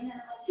reinforced.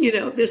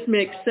 This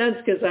makes sense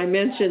because I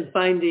mentioned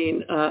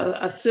finding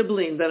a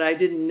sibling that I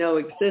didn't know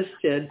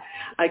existed.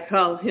 I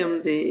call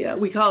him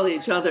we call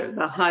each other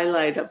the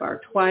highlight of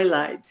our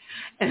twilight.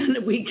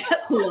 And we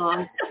get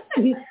along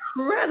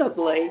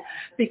incredibly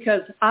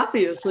because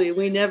obviously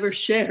we never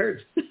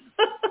shared.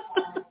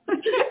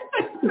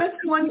 That's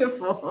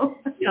wonderful.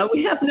 Yeah,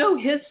 we have no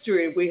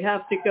history we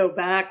have to go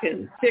back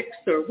and fix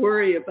or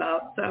worry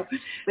about. So,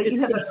 but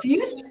you have a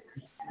future.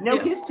 No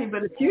history,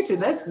 but a future.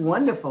 That's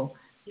wonderful.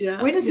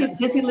 Yeah. Where does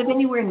he live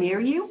anywhere near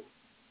you?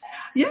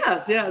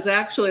 Yes.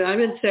 Actually,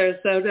 I'm in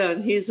Sarasota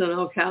and he's in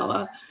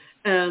Ocala.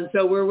 And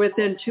so we're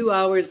within 2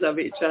 hours of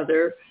each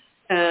other.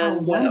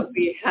 And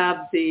we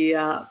have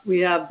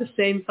the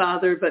same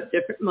father but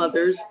different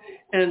mothers.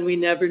 And we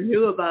never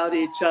knew about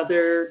each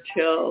other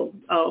till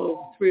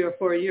 3 or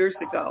 4 years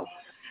ago.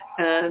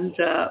 And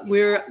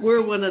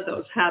we're one of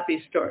those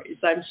happy stories.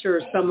 I'm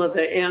sure some of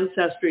the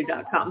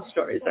Ancestry.com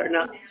stories are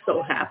not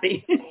so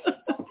happy.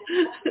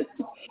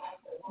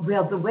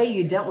 Well, the way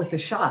you dealt with the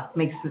shock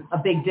makes a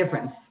big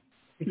difference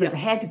because it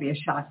had to be a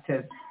shock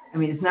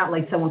it's not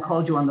like someone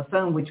called you on the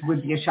phone, which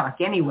would be a shock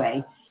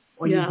anyway,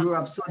 or you grew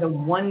up sort of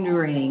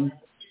wondering,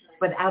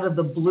 but out of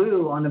the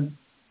blue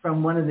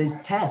from one of these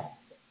tests.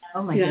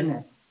 Oh, my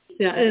goodness.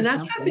 Yeah, and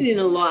that's happening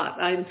a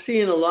lot. I'm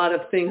seeing a lot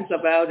of things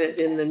about it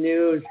in the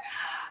news.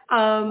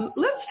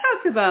 Let's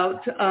talk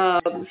about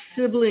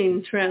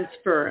sibling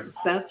transference.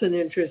 That's an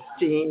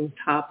interesting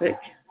topic.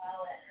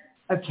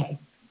 Okay.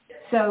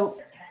 So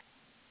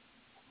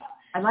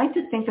I like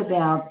to think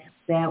about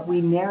that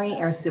we marry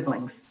our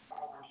siblings.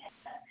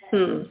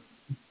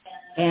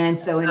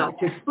 And so to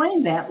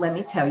explain that, let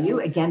me tell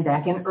you, again,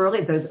 back in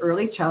those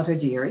early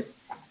childhood years,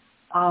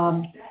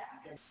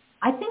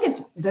 I think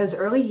it's those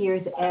early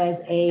years as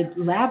a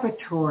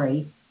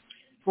laboratory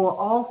for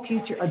all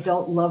future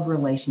adult love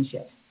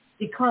relationships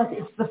because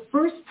it's the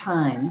first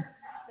time,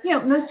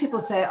 most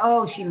people say,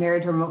 oh, she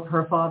married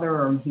her father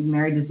or he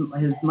married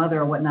his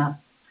mother or whatnot.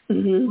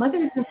 Mm-hmm.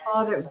 Mothers and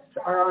fathers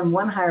are on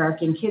one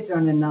hierarchy and kids are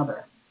on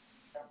another.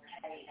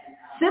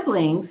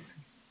 Siblings,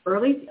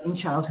 early in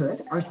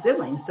childhood, are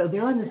siblings, so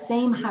they're on the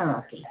same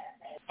hierarchy.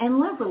 And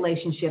love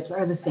relationships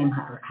are the same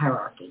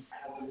hierarchy.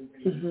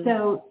 Mm-hmm.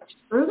 So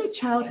early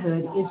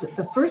childhood is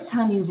the first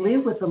time you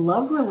live with a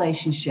love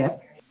relationship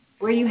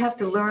where you have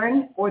to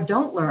learn or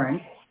don't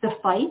learn to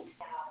fight,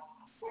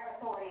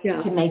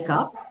 to make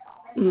up,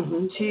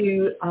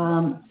 to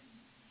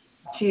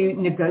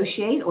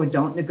negotiate or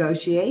don't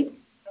negotiate.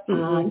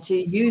 To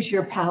use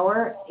your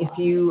power. If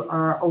you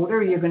are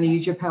older, you're going to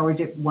use your power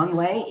one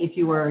way. If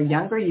you are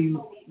younger,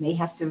 you may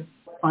have to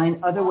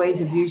find other ways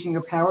of using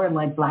your power,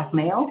 like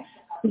blackmail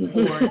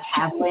or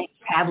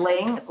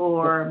paddling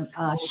or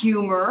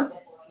humor.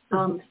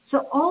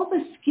 So all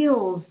the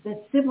skills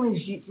that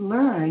siblings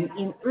learn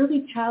in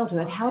early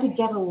childhood, how to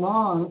get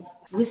along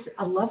with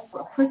a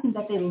person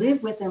that they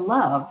live with and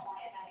love,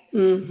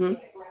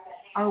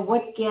 are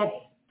what get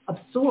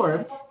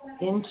absorbed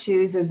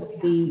into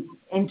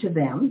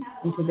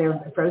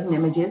their frozen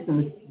images and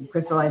the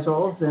crystallized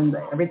roles and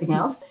everything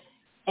else.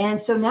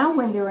 And so now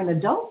when they're in an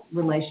adult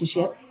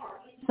relationship,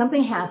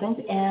 something happens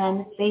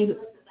and they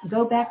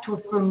go back to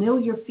a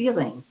familiar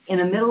feeling. In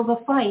the middle of a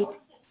fight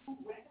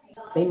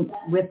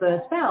with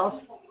a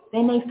spouse,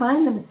 they may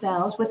find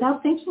themselves,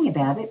 without thinking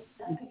about it,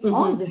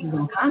 all of this is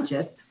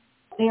unconscious,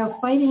 they are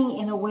fighting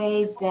in a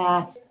way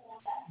that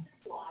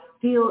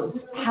feels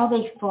how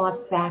they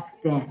fought back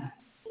then.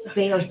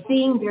 They are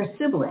seeing their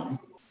sibling.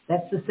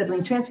 That's the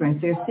sibling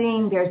transference. They're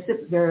seeing their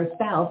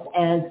spouse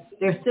as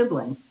their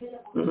sibling.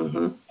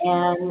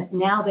 And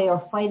now they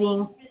are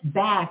fighting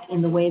back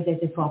in the way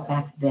that they fought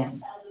back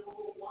then.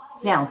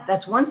 Now,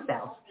 that's one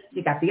spouse.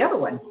 You got the other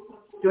one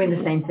doing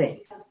the same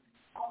thing.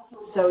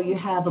 So you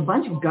have a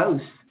bunch of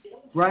ghosts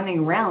running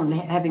around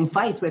having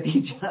fights with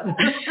each other.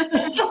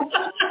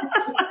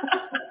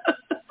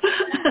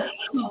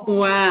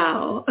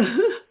 Wow.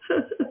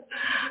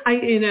 I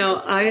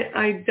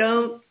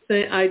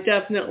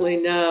definitely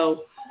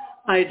know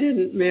I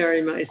didn't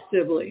marry my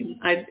sibling.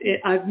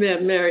 I've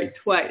been married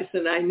twice,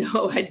 and I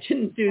know I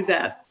didn't do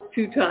that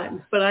 2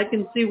 times, but I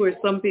can see where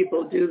some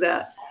people do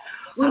that.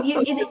 Well,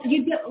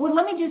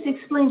 let me just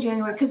explain,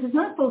 January, because it's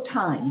not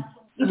full-time.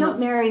 You don't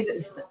marry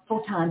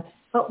full-time.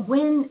 But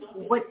when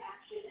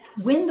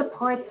the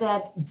part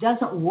that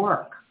doesn't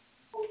work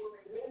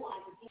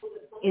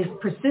is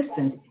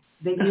persistent,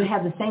 that you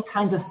have the same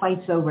kinds of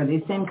fights over,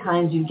 the same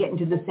kinds, you get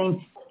into the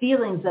same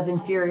feelings of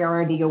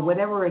inferiority or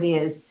whatever it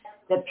is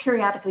that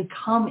periodically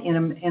come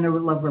in a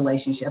love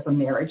relationship, a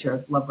marriage or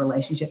a love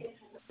relationship.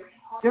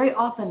 Very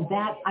often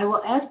that, I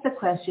will ask the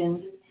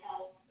question,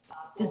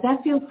 does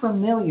that feel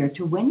familiar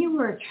to when you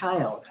were a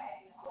child?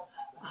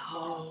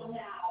 Oh.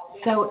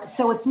 So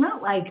it's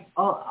not like,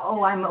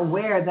 oh, I'm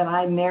aware that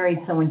I married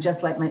someone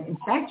just like in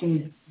fact,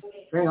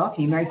 very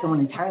often you marry someone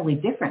entirely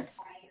different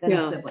than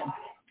a sibling.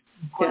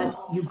 But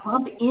you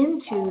bump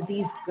into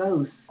these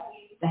ghosts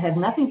that have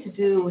nothing to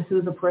do with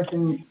who the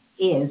person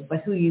is,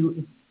 but who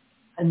you,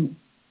 and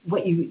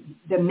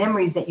the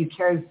memories that you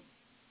carry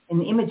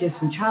and images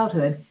from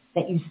childhood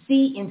that you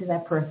see into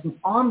that person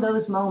on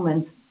those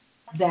moments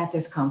that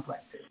there's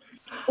conflict.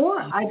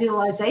 Or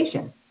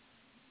idealization.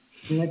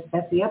 And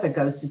that's the other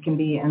ghost. It can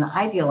be an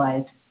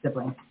idealized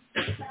sibling.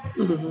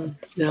 Mm-hmm.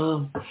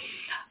 No.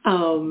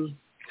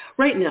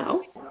 Right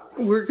now,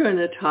 we're going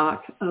to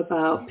talk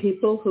about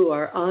people who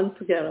are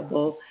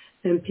unforgettable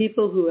and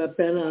people who have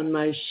been on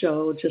my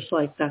show, just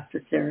like Dr.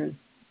 Karen.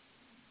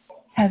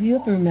 Have you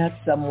ever met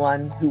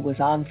someone who was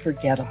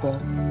unforgettable?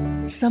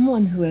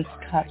 Someone who has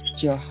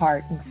touched your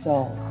heart and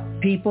soul?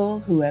 People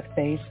who have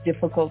faced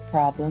difficult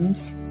problems?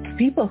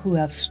 People who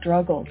have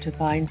struggled to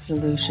find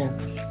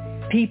solutions?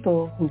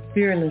 People who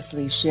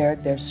fearlessly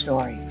shared their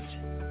stories?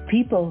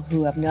 People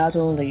who have not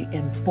only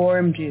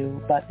informed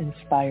you, but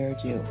inspired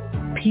you.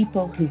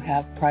 People who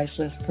have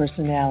priceless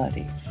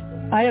personalities.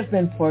 I have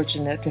been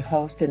fortunate to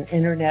host an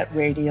internet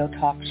radio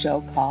talk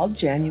show called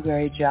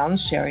January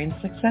Jones Sharing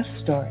Success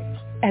Stories.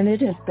 And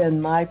it has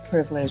been my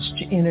privilege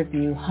to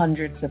interview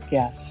hundreds of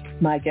guests.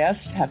 My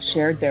guests have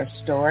shared their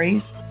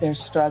stories, their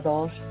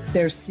struggles,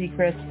 their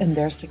secrets, and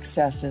their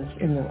successes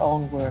in their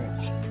own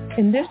words.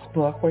 In this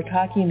book, we're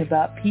talking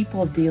about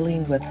people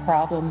dealing with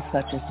problems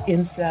such as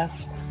incest,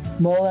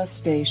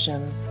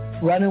 molestation,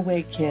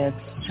 runaway kids,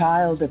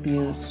 child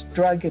abuse,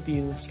 drug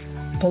abuse,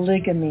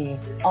 polygamy,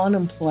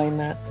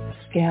 unemployment,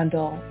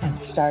 scandal, and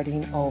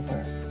starting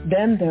over.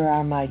 Then there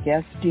are my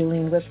guests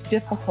dealing with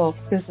difficult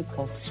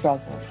physical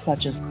struggles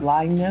such as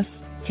blindness,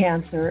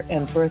 cancer,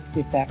 and birth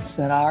defects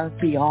that are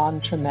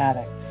beyond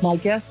traumatic. My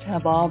guests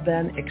have all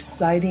been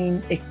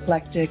exciting,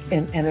 eclectic,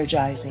 and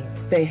energizing.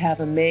 They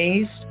have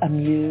amazed,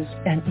 amused,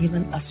 and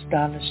even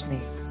astonished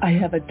me. I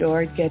have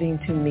adored getting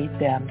to meet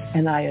them,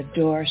 and I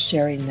adore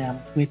sharing them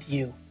with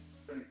you.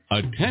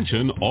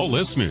 Attention all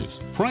listeners.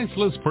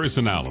 Priceless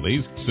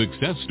Personalities,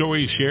 Success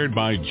Stories Shared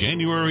by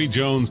January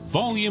Jones,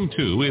 Volume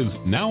 2 is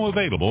now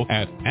available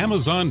at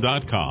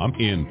Amazon.com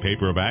in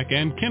paperback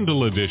and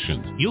Kindle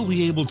editions. You'll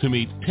be able to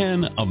meet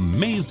 10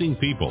 amazing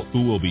people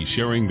who will be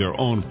sharing their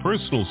own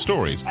personal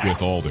stories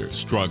with all their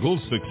struggles,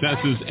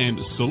 successes, and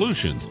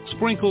solutions,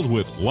 sprinkled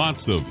with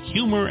lots of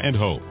humor and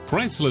hope.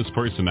 Priceless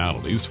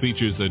Personalities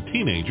features a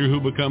teenager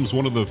who becomes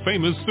one of the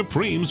famous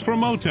Supremes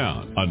from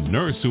Motown, a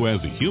nurse who as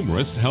a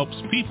humorist helps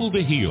people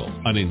to heal,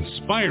 an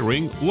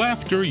inspiring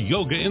laughter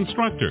yoga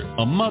instructor,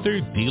 a mother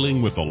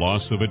dealing with the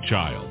loss of a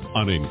child,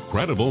 an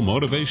incredible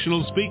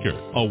motivational speaker,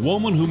 a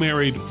woman who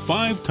married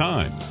 5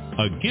 times,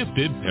 a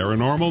gifted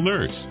paranormal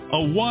nurse,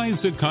 a wise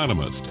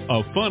economist,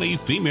 a funny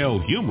female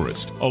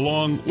humorist,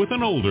 along with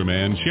an older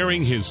man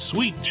sharing his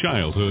sweet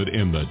childhood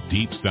in the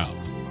Deep South.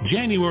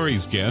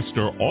 January's guests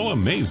are all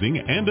amazing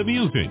and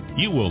amusing.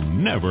 You will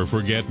never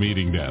forget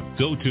meeting them.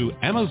 Go to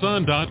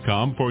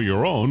Amazon.com for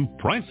your own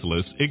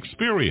priceless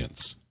experience.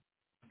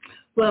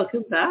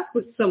 Welcome back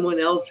with someone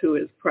else who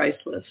is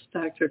priceless,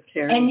 Dr.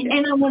 Karen.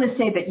 And I want to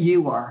say that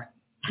you are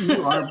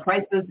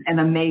priceless and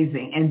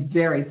amazing and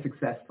very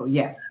successful,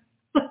 yes.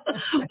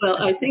 Well,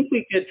 I think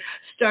we could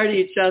start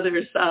each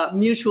other's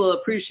mutual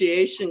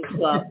appreciation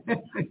club.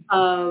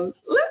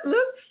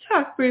 Let's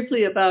talk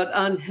briefly about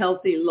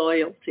unhealthy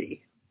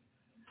loyalty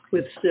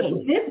with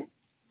siblings.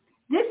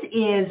 This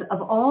is,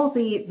 of all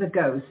the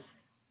ghosts,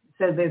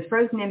 so there's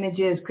frozen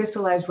images,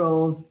 crystallized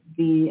roles,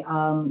 the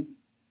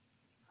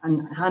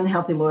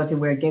unhealthy loyalty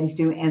where it gets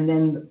to, and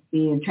then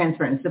the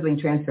transference, sibling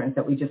transference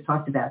that we just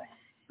talked about.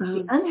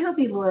 The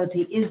unhealthy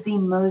loyalty is the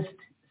most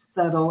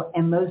subtle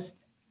and most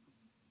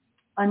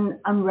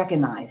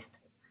unrecognized.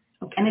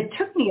 Okay. And it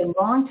took me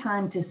a long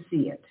time to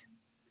see it.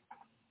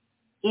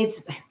 It's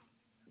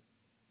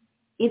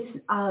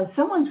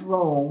someone's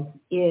role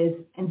is,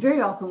 and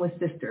very often with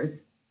sisters,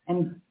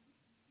 and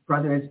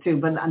brothers too,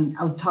 but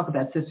I'll talk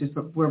about sisters,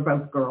 but we're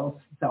both girls,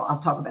 so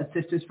I'll talk about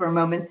sisters for a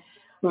moment.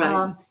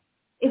 Right.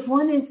 If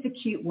one is the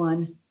cute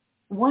one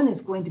is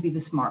going to be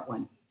the smart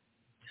one.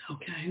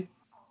 Okay.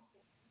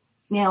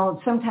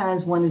 Now,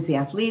 sometimes one is the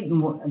athlete,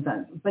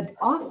 but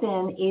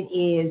often it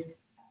is,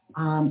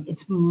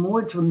 it's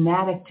more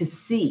dramatic to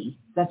see.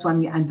 That's why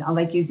I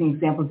like using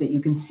examples that you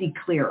can see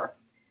clearer.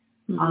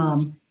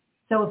 Mm-hmm.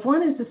 So if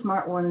one is the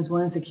smart one and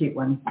one is the cute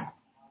one,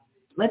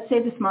 let's say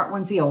the smart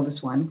one's the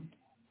oldest one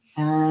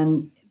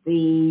and the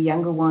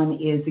younger one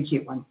is the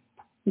cute one.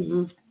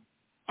 Mm-hmm.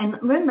 And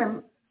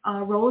remember,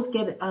 roles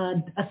get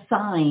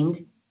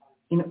assigned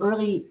in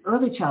early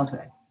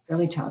childhood.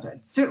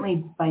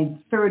 Certainly by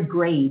third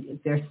grade,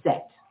 they're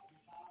set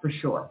for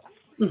sure.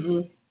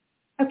 Mm-hmm.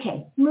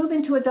 Okay, move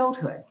into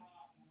adulthood.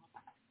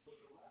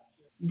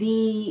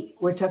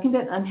 We're talking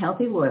about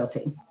unhealthy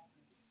loyalty.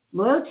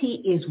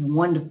 Loyalty is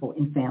wonderful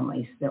in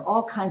families. There are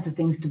all kinds of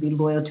things to be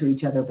loyal to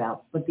each other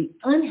about. But the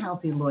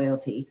unhealthy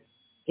loyalty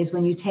is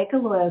when you take a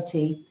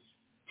loyalty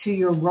to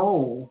your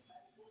role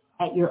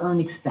at your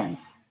own expense.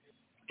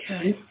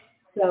 Okay.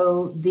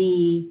 So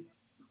the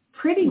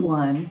pretty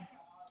one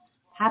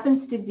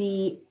happens to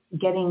be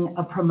getting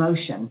a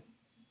promotion,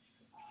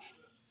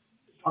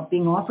 or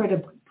being offered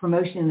a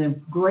promotion and a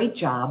great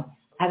job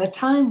at a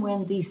time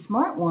when the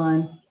smart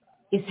one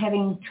is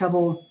having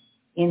trouble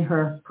in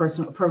her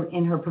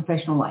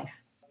professional life.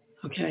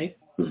 Okay.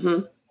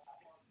 Mm-hmm.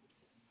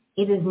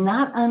 It is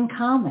not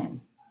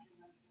uncommon,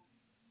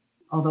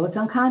 although it's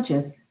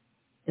unconscious,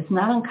 it's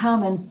not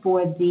uncommon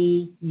for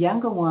the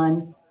younger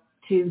one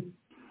to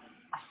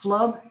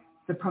flub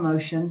the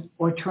promotion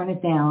or turn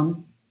it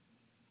down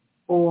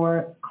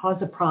or cause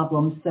a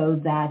problem so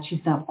that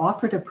she's not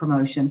offered a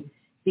promotion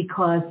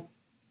because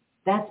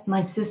that's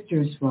my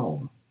sister's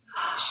role.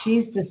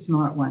 She's the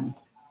smart one.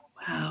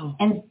 Wow.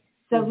 And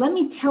so let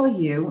me tell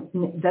you,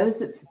 those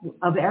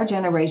of our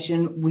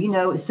generation, we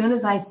know as soon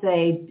as I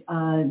say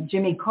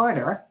Jimmy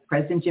Carter,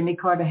 President Jimmy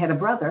Carter had a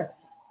brother,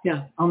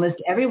 yeah, almost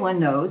everyone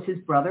knows his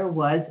brother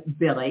was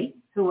Billy,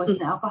 who was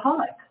an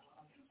alcoholic.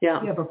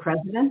 Yeah. You have a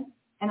president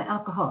and an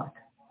alcoholic.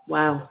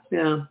 Wow.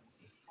 Yeah.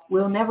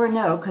 We'll never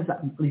know, because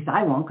at least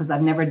I won't, because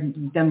I've never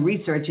done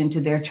research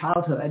into their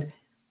childhood,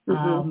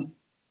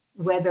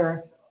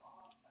 whether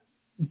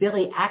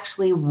Billy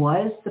actually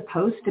was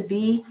supposed to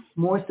be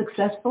more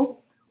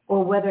successful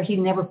or whether he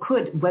never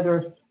could,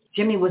 whether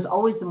Jimmy was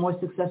always the more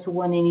successful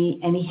one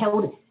and he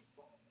held,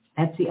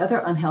 that's the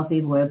other unhealthy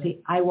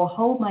loyalty, I will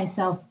hold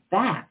myself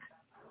back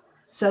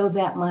so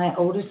that my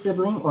older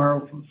sibling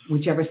or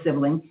whichever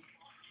sibling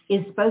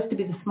is supposed to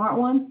be the smart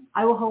one.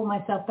 I will hold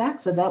myself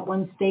back so that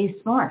one stays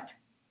smart.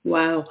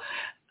 Wow.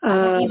 I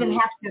don't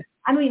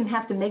even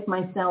have to make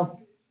myself,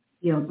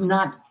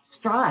 not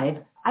strive.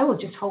 I will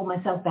just hold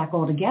myself back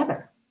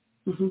altogether.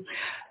 Mm-hmm.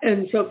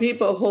 And so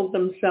people hold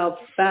themselves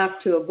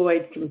back to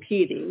avoid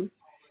competing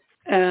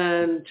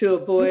and to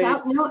avoid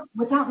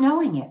without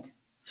knowing it.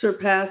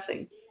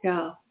 Surpassing.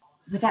 Yeah.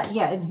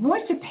 It's more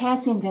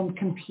surpassing than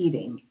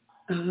competing.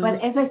 But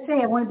as I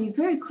say, I want to be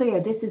very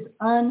clear.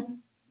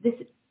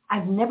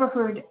 I've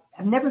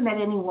never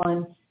met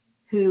anyone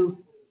who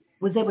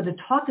was able to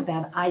talk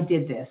about, I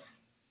did this.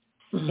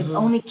 It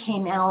only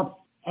came out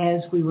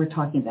as we were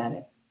talking about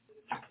it.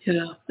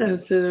 Yeah,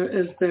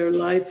 as their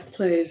life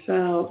plays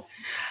out.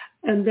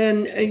 And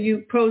then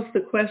you pose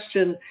the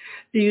question,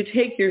 do you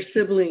take your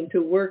sibling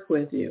to work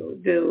with you?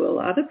 Do a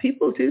lot of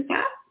people do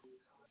that?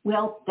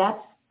 Well,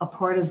 that's a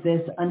part of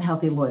this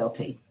unhealthy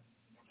loyalty.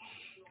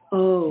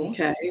 Oh,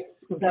 okay.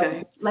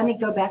 So let me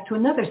go back to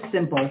another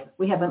simple.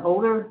 We have an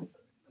older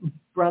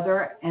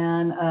brother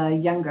and a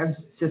younger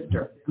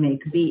sister. I mean,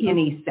 it could be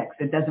any sex.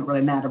 It doesn't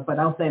really matter. But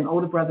I'll say an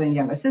older brother and a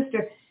younger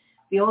sister.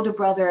 The older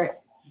brother,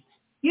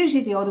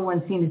 usually the older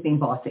one's seen as being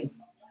bossy.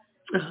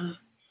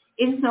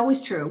 It isn't always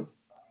true.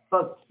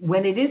 But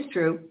when it is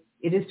true,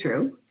 it is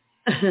true.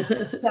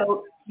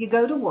 So you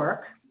go to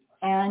work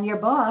and your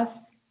boss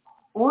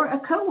or a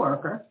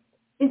coworker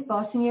is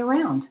bossing you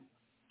around.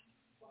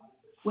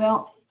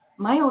 Well,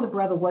 my older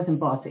brother wasn't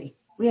bossy.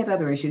 We had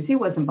other issues. He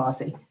wasn't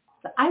bossy.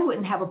 So I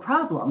wouldn't have a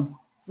problem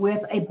with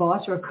a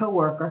boss or a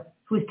coworker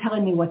who is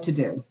telling me what to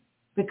do,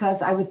 because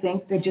I would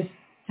think they're just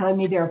telling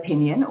me their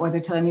opinion or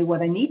they're telling me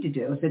what I need to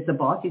do. If it's a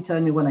boss, he's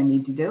telling me what I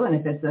need to do. And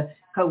if it's a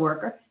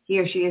coworker, he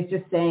or she is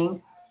just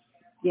saying,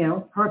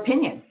 her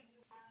opinion.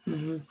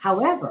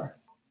 However,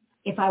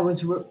 if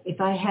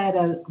I had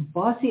a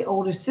bossy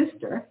older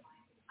sister,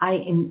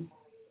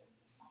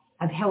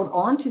 I've held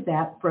on to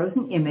that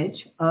frozen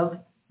image of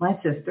my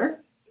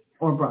sister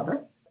or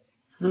brother.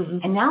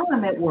 And now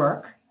I'm at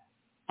work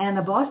and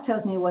the boss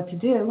tells me what to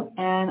do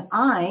and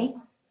I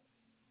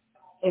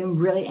am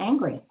really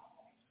angry.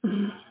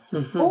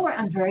 Or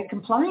I'm very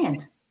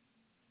compliant.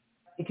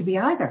 It could be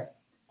either.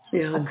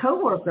 Yeah. A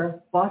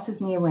coworker bosses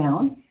me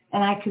around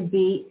and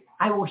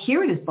I will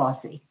hear it as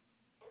bossy.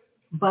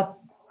 But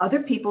other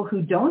people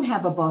who don't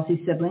have a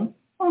bossy sibling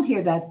won't hear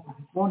it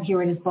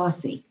as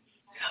bossy.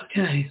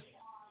 Okay.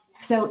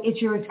 So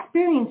it's your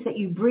experience that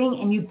you bring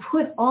and you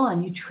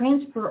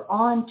transfer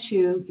on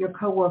to your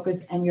coworkers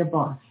and your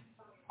boss.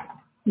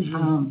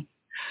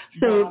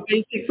 So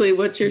basically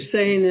what you're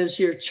saying is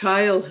your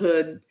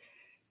childhood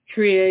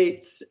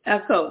creates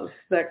echoes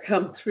that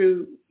come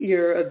through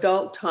your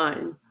adult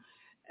time.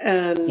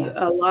 And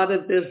a lot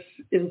of this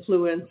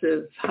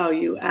influences how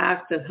you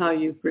act and how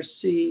you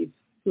perceive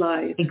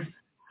life.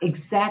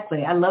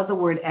 Exactly. I love the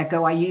word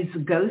echo. I use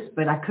ghost,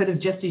 but I could have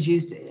just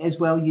as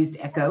well used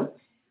echo.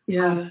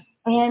 Yeah.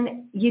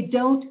 And you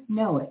don't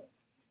know it.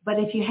 But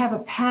if you have a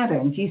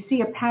pattern, if you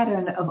see a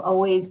pattern of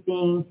always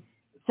being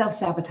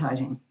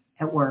self-sabotaging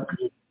at work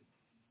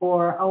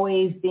or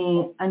always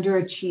being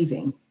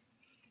underachieving,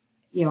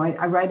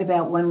 I write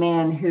about one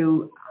man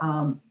who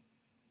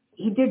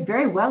he did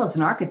very well as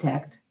an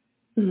architect,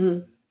 mm-hmm.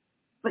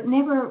 but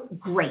never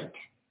great.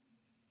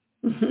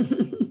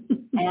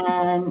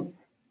 And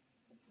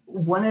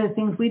one of the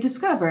things we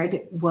discovered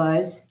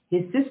was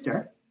his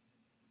sister.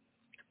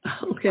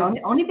 Okay.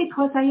 Only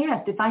because I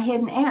asked. If I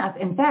hadn't asked,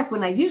 in fact,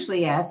 when I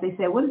usually ask, they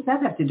say, "What does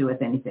that have to do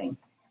with anything?"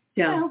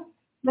 Yeah. Well,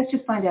 let's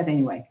just find out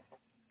anyway.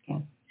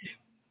 Okay.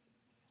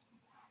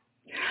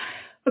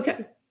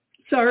 Okay.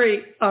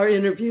 Sorry, our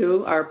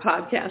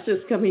podcast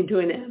is coming to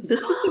an end. This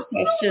is a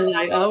question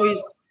I always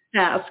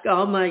ask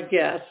all my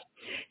guests.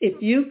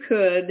 If you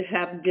could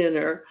have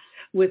dinner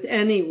with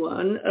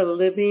anyone, a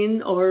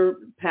living or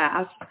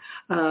past,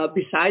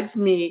 besides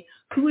me,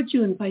 who would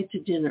you invite to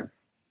dinner?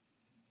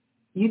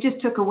 You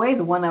just took away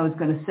the one I was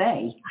going to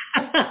say.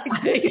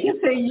 You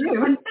say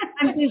you.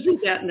 I'm busy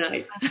that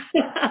night.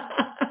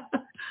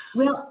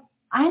 Well,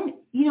 I'm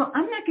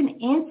not going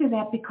to answer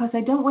that because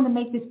I don't want to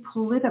make this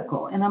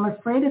political. And I'm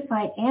afraid if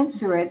I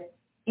answer it,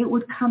 it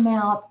would come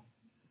out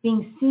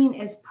being seen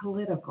as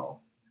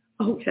political.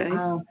 Okay.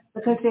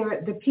 Because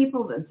the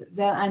people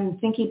that I'm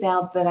thinking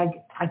about that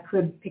I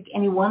could pick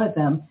any one of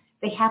them,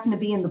 they happen to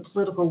be in the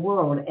political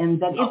world.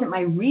 And that isn't my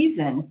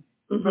reason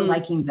mm-hmm. for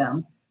liking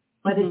them.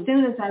 But mm-hmm. as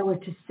soon as I were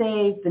to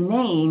say the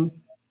name,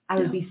 I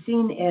would be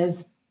seen as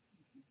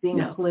being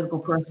a political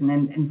person.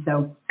 And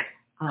so,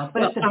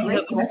 but it's a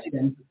great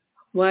question.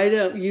 Why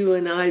don't you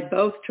and I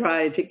both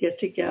try to get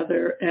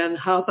together? And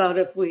how about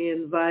if we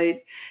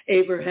invite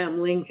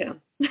Abraham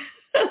Lincoln?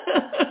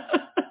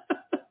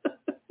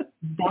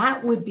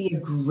 That would be a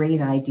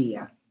great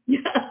idea.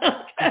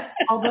 Okay.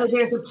 Although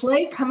there's a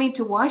play coming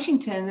to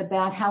Washington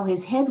about how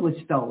his head was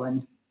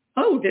stolen.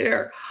 Oh,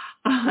 dear.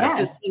 I have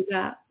Yes. to see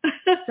that.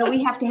 So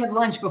we have to have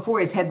lunch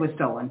before his head was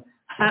stolen.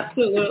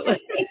 Absolutely.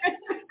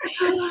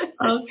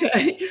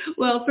 Okay.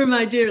 Well, for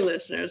my dear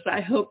listeners,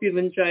 I hope you've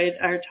enjoyed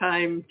our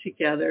time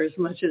together as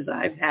much as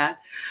I've had.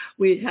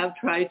 We have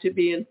tried to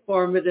be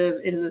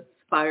informative and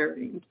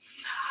inspiring.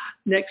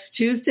 Next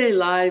Tuesday,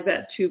 live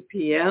at 2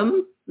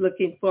 p.m.,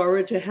 looking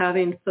forward to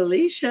having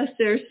Felicia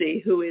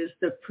Searcy, who is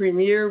the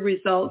premier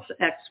results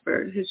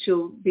expert, who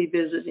she'll be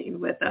visiting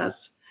with us.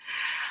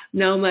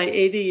 Now, my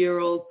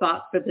 80-year-old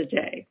thought for the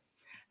day.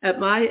 At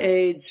my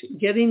age,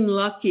 getting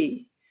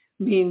lucky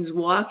means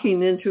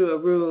walking into a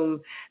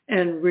room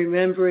and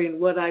remembering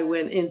what I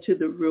went into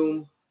the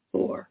room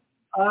for.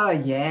 Oh,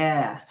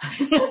 yeah.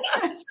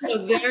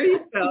 So there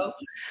you go.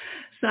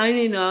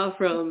 Signing off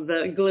from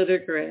the Glitter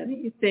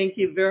Granny. Thank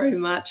you very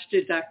much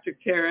to Dr.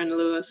 Karen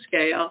Lewis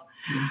Gail.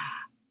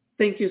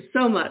 Thank you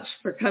so much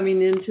for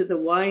coming into the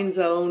Wine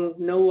Zone,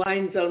 No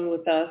Wine Zone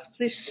with us.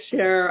 Please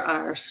share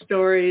our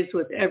stories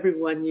with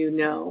everyone you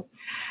know.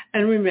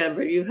 And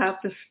remember, you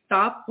have to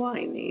stop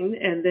whining,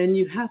 and then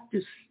you have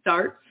to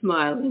start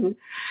smiling.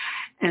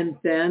 And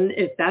then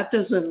if that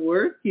doesn't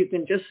work, you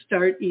can just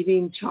start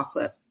eating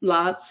chocolate.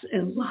 Lots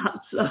and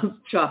lots of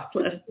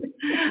chocolate.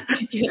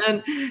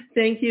 Again,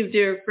 thank you,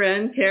 dear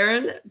friend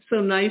Karen. So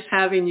nice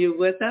having you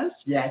with us.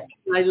 Yes.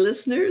 My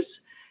listeners,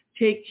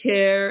 take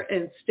care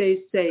and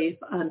stay safe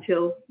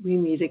until we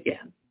meet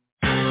again.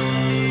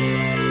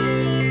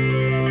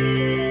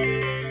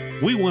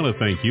 We want to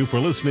thank you for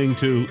listening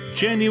to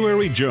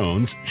January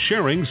Jones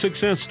Sharing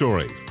Success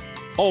Stories.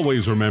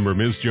 Always remember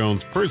Ms.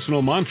 Jones'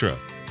 personal mantra,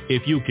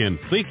 if you can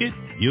think it,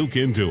 you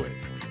can do it.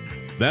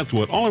 That's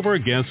what all of our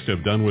guests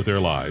have done with their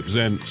lives,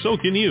 and so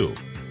can you.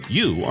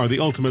 You are the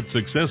ultimate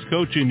success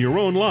coach in your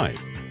own life.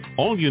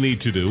 All you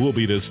need to do will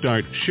be to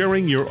start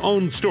sharing your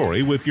own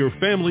story with your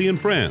family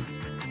and friends.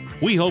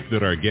 We hope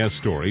that our guest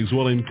stories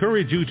will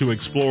encourage you to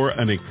explore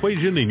an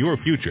equation in your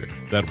future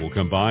that will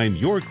combine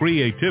your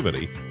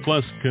creativity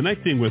plus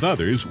connecting with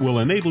others will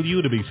enable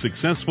you to be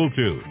successful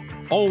too.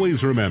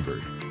 Always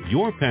remember,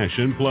 your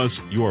passion plus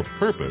your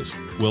purpose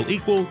will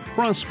equal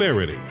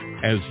prosperity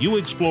as you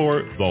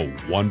explore the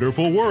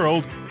wonderful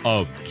world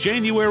of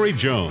January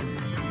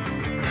Jones.